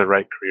me was the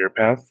right career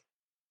path.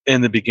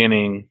 In the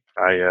beginning,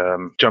 I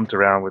jumped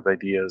around with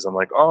ideas. I'm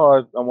like,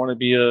 oh, I want to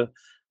be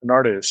an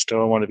artist.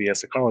 Oh, I want to be a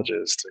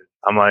psychologist.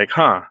 I'm like,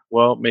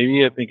 well,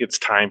 maybe I think it's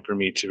time for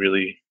me to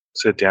really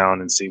sit down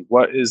and see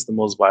what is the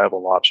most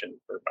viable option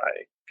for my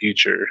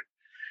future,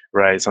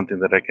 right? Something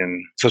that I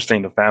can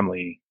sustain the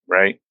family,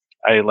 right?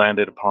 I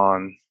landed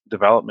upon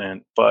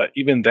development, but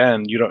even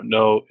then, you don't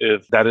know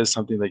if that is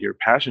something that you're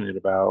passionate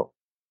about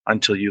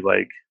until you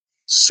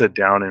sit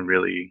down and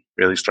really,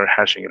 really start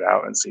hashing it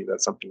out and see if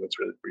that's something that's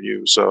really for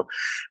you. So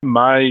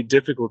my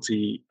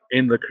difficulty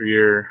in the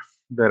career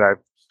that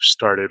I've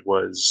started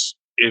was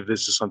if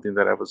this is something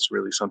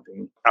that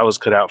something I was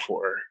cut out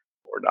for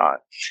or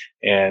not.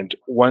 And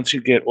once you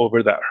get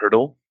over that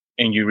hurdle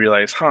and you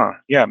realize,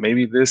 yeah,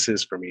 maybe this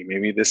is for me.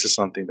 Maybe this is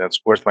something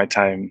that's worth my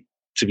time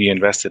to be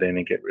invested in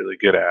and get really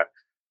good at.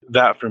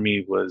 That for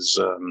me was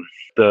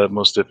the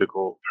most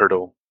difficult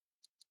hurdle.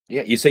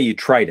 Yeah, you say you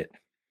tried it.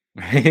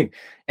 Right?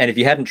 And if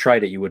you hadn't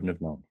tried it, you wouldn't have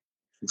known.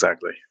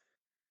 Exactly.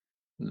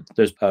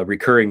 There's a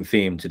recurring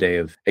theme today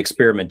of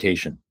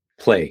experimentation,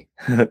 play,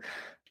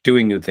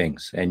 doing new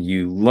things, and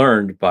you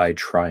learned by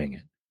trying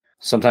it.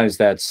 Sometimes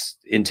that's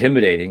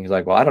intimidating. You're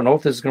like, well, I don't know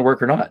if this is going to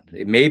work or not.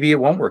 Maybe it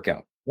won't work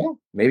out. Well,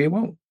 maybe it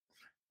won't.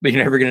 But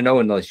you're never going to know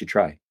unless you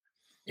try.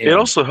 It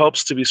also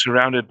helps to be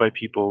surrounded by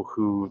people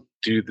who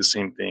do the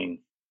same thing,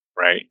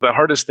 right? The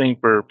hardest thing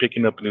for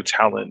picking up a new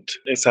talent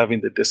is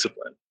having the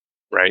discipline,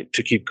 right?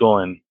 To keep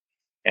going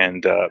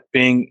and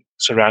being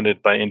surrounded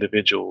by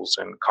individuals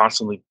and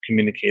constantly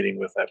communicating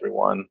with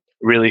everyone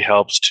really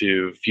helps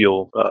to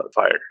fuel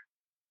fire.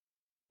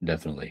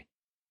 Definitely.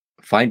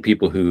 Find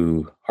people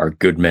who are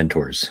good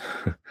mentors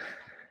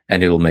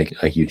and it'll make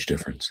a huge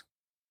difference.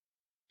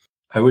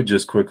 I would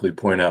just quickly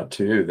point out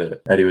too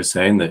that Eddy was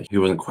saying that he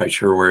wasn't quite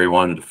sure where he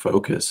wanted to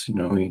focus.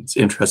 He's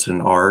interested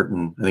in art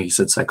and I think he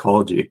said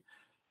psychology.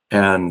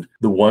 And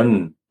the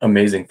one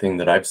amazing thing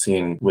that I've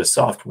seen with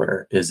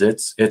software is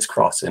it's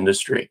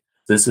cross-industry.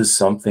 This is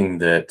something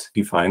that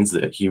he finds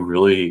that he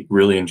really,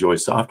 really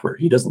enjoys software.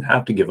 He doesn't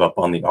have to give up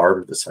on the art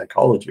or the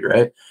psychology,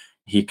 right?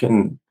 He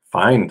can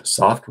find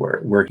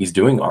software where he's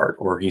doing art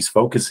or he's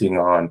focusing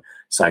on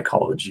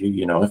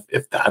psychology,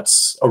 if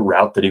that's a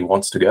route that he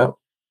wants to go.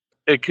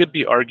 It could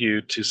be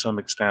argued to some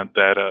extent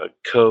that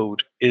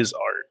code is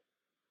art.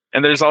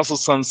 And there's also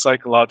some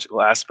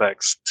psychological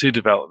aspects to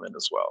development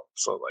as well.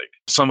 So like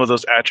some of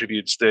those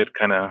attributes did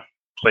kind of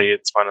play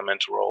its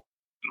fundamental role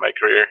in my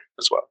career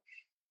as well.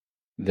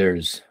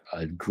 There's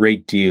a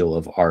great deal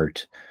of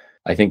art,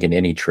 I think, in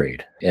any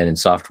trade and in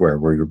software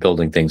where you're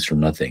building things from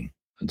nothing.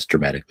 It's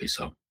dramatically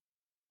so.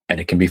 And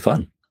it can be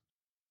fun.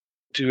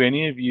 Do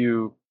any of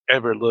you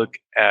ever look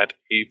at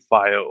a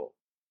file,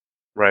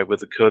 right,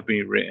 with the code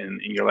being written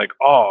and you're like,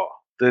 oh,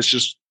 this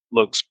just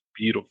looks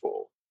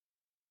beautiful,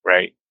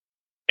 right?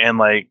 And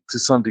like to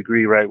some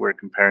degree, right, we're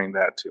comparing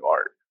that to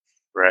art,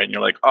 right? And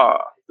you're like,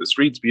 this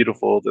reads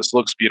beautiful, this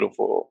looks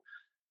beautiful.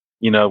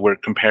 We're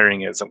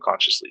comparing it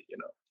subconsciously,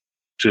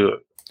 to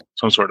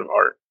some sort of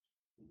art.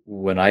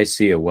 When I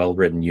see a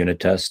well-written unit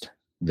test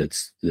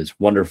that's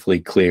wonderfully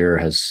clear,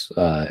 has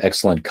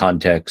excellent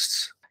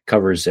context,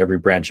 covers every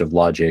branch of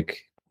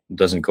logic,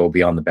 doesn't go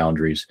beyond the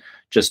boundaries,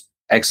 just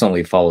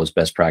excellently follows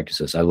best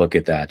practices. I look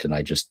at that and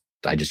I just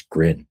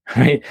grin,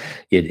 right?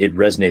 It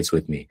resonates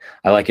with me.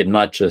 I like it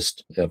not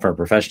just from a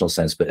professional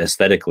sense, but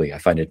aesthetically, I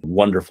find it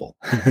wonderful.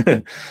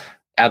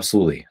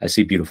 Absolutely. I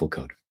see beautiful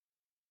code.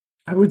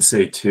 I would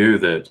say too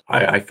that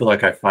I feel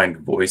like I find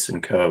voice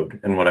in code.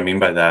 And what I mean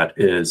by that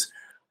is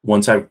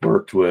once I've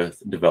worked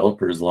with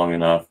developers long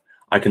enough,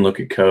 I can look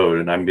at code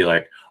and I can be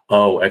like,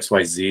 oh,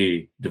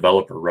 XYZ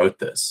developer wrote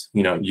this.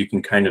 You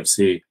can kind of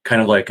see,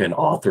 kind of like an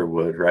author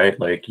would, right?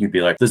 Like you'd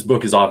be like, this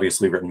book is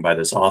obviously written by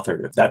this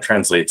author. If that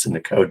translates into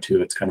code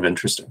too, it's kind of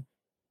interesting.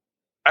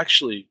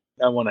 Actually,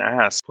 I want to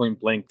ask point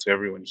blank to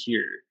everyone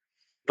here,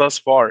 thus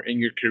far in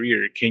your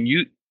career, can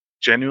you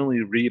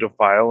genuinely read a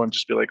file and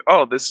just be like,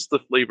 oh, this is the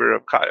flavor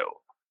of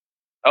Kyle.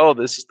 Oh,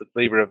 this is the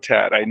flavor of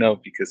Tad. I know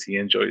because he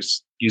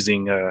enjoys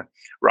using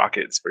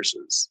rockets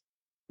versus.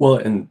 Well,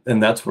 and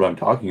that's what I'm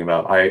talking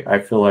about. I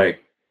feel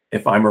like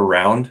if I'm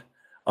around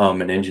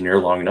an engineer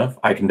long enough,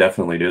 I can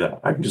definitely do that.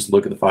 I can just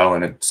look at the file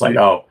and it's like,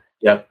 oh,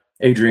 yep,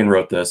 Adrian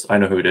wrote this. I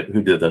know who did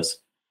this.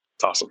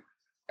 It's awesome.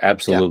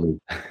 Absolutely.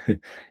 Yeah.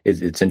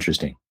 It's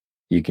interesting.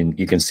 You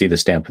can see the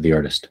stamp of the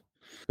artist.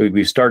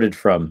 We've started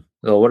from,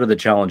 what are the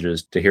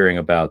challenges to hearing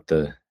about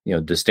the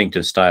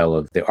distinctive style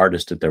of the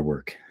artist at their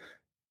work?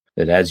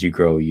 That as you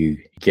grow, you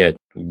get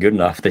good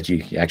enough that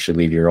you actually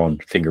leave your own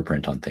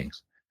fingerprint on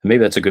things. And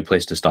maybe that's a good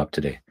place to stop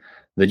today.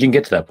 That you can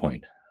get to that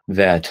point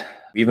that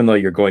even though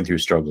you're going through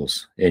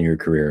struggles in your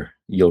career,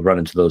 you'll run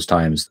into those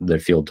times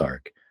that feel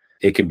dark.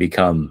 It can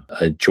become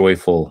a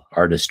joyful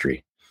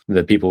artistry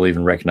that people will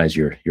even recognize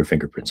your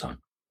fingerprints on.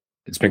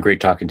 It's been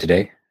great talking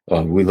today.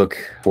 We look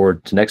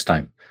forward to next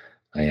time.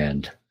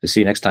 And we'll see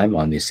you next time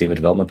on the Acima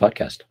Development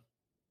Podcast.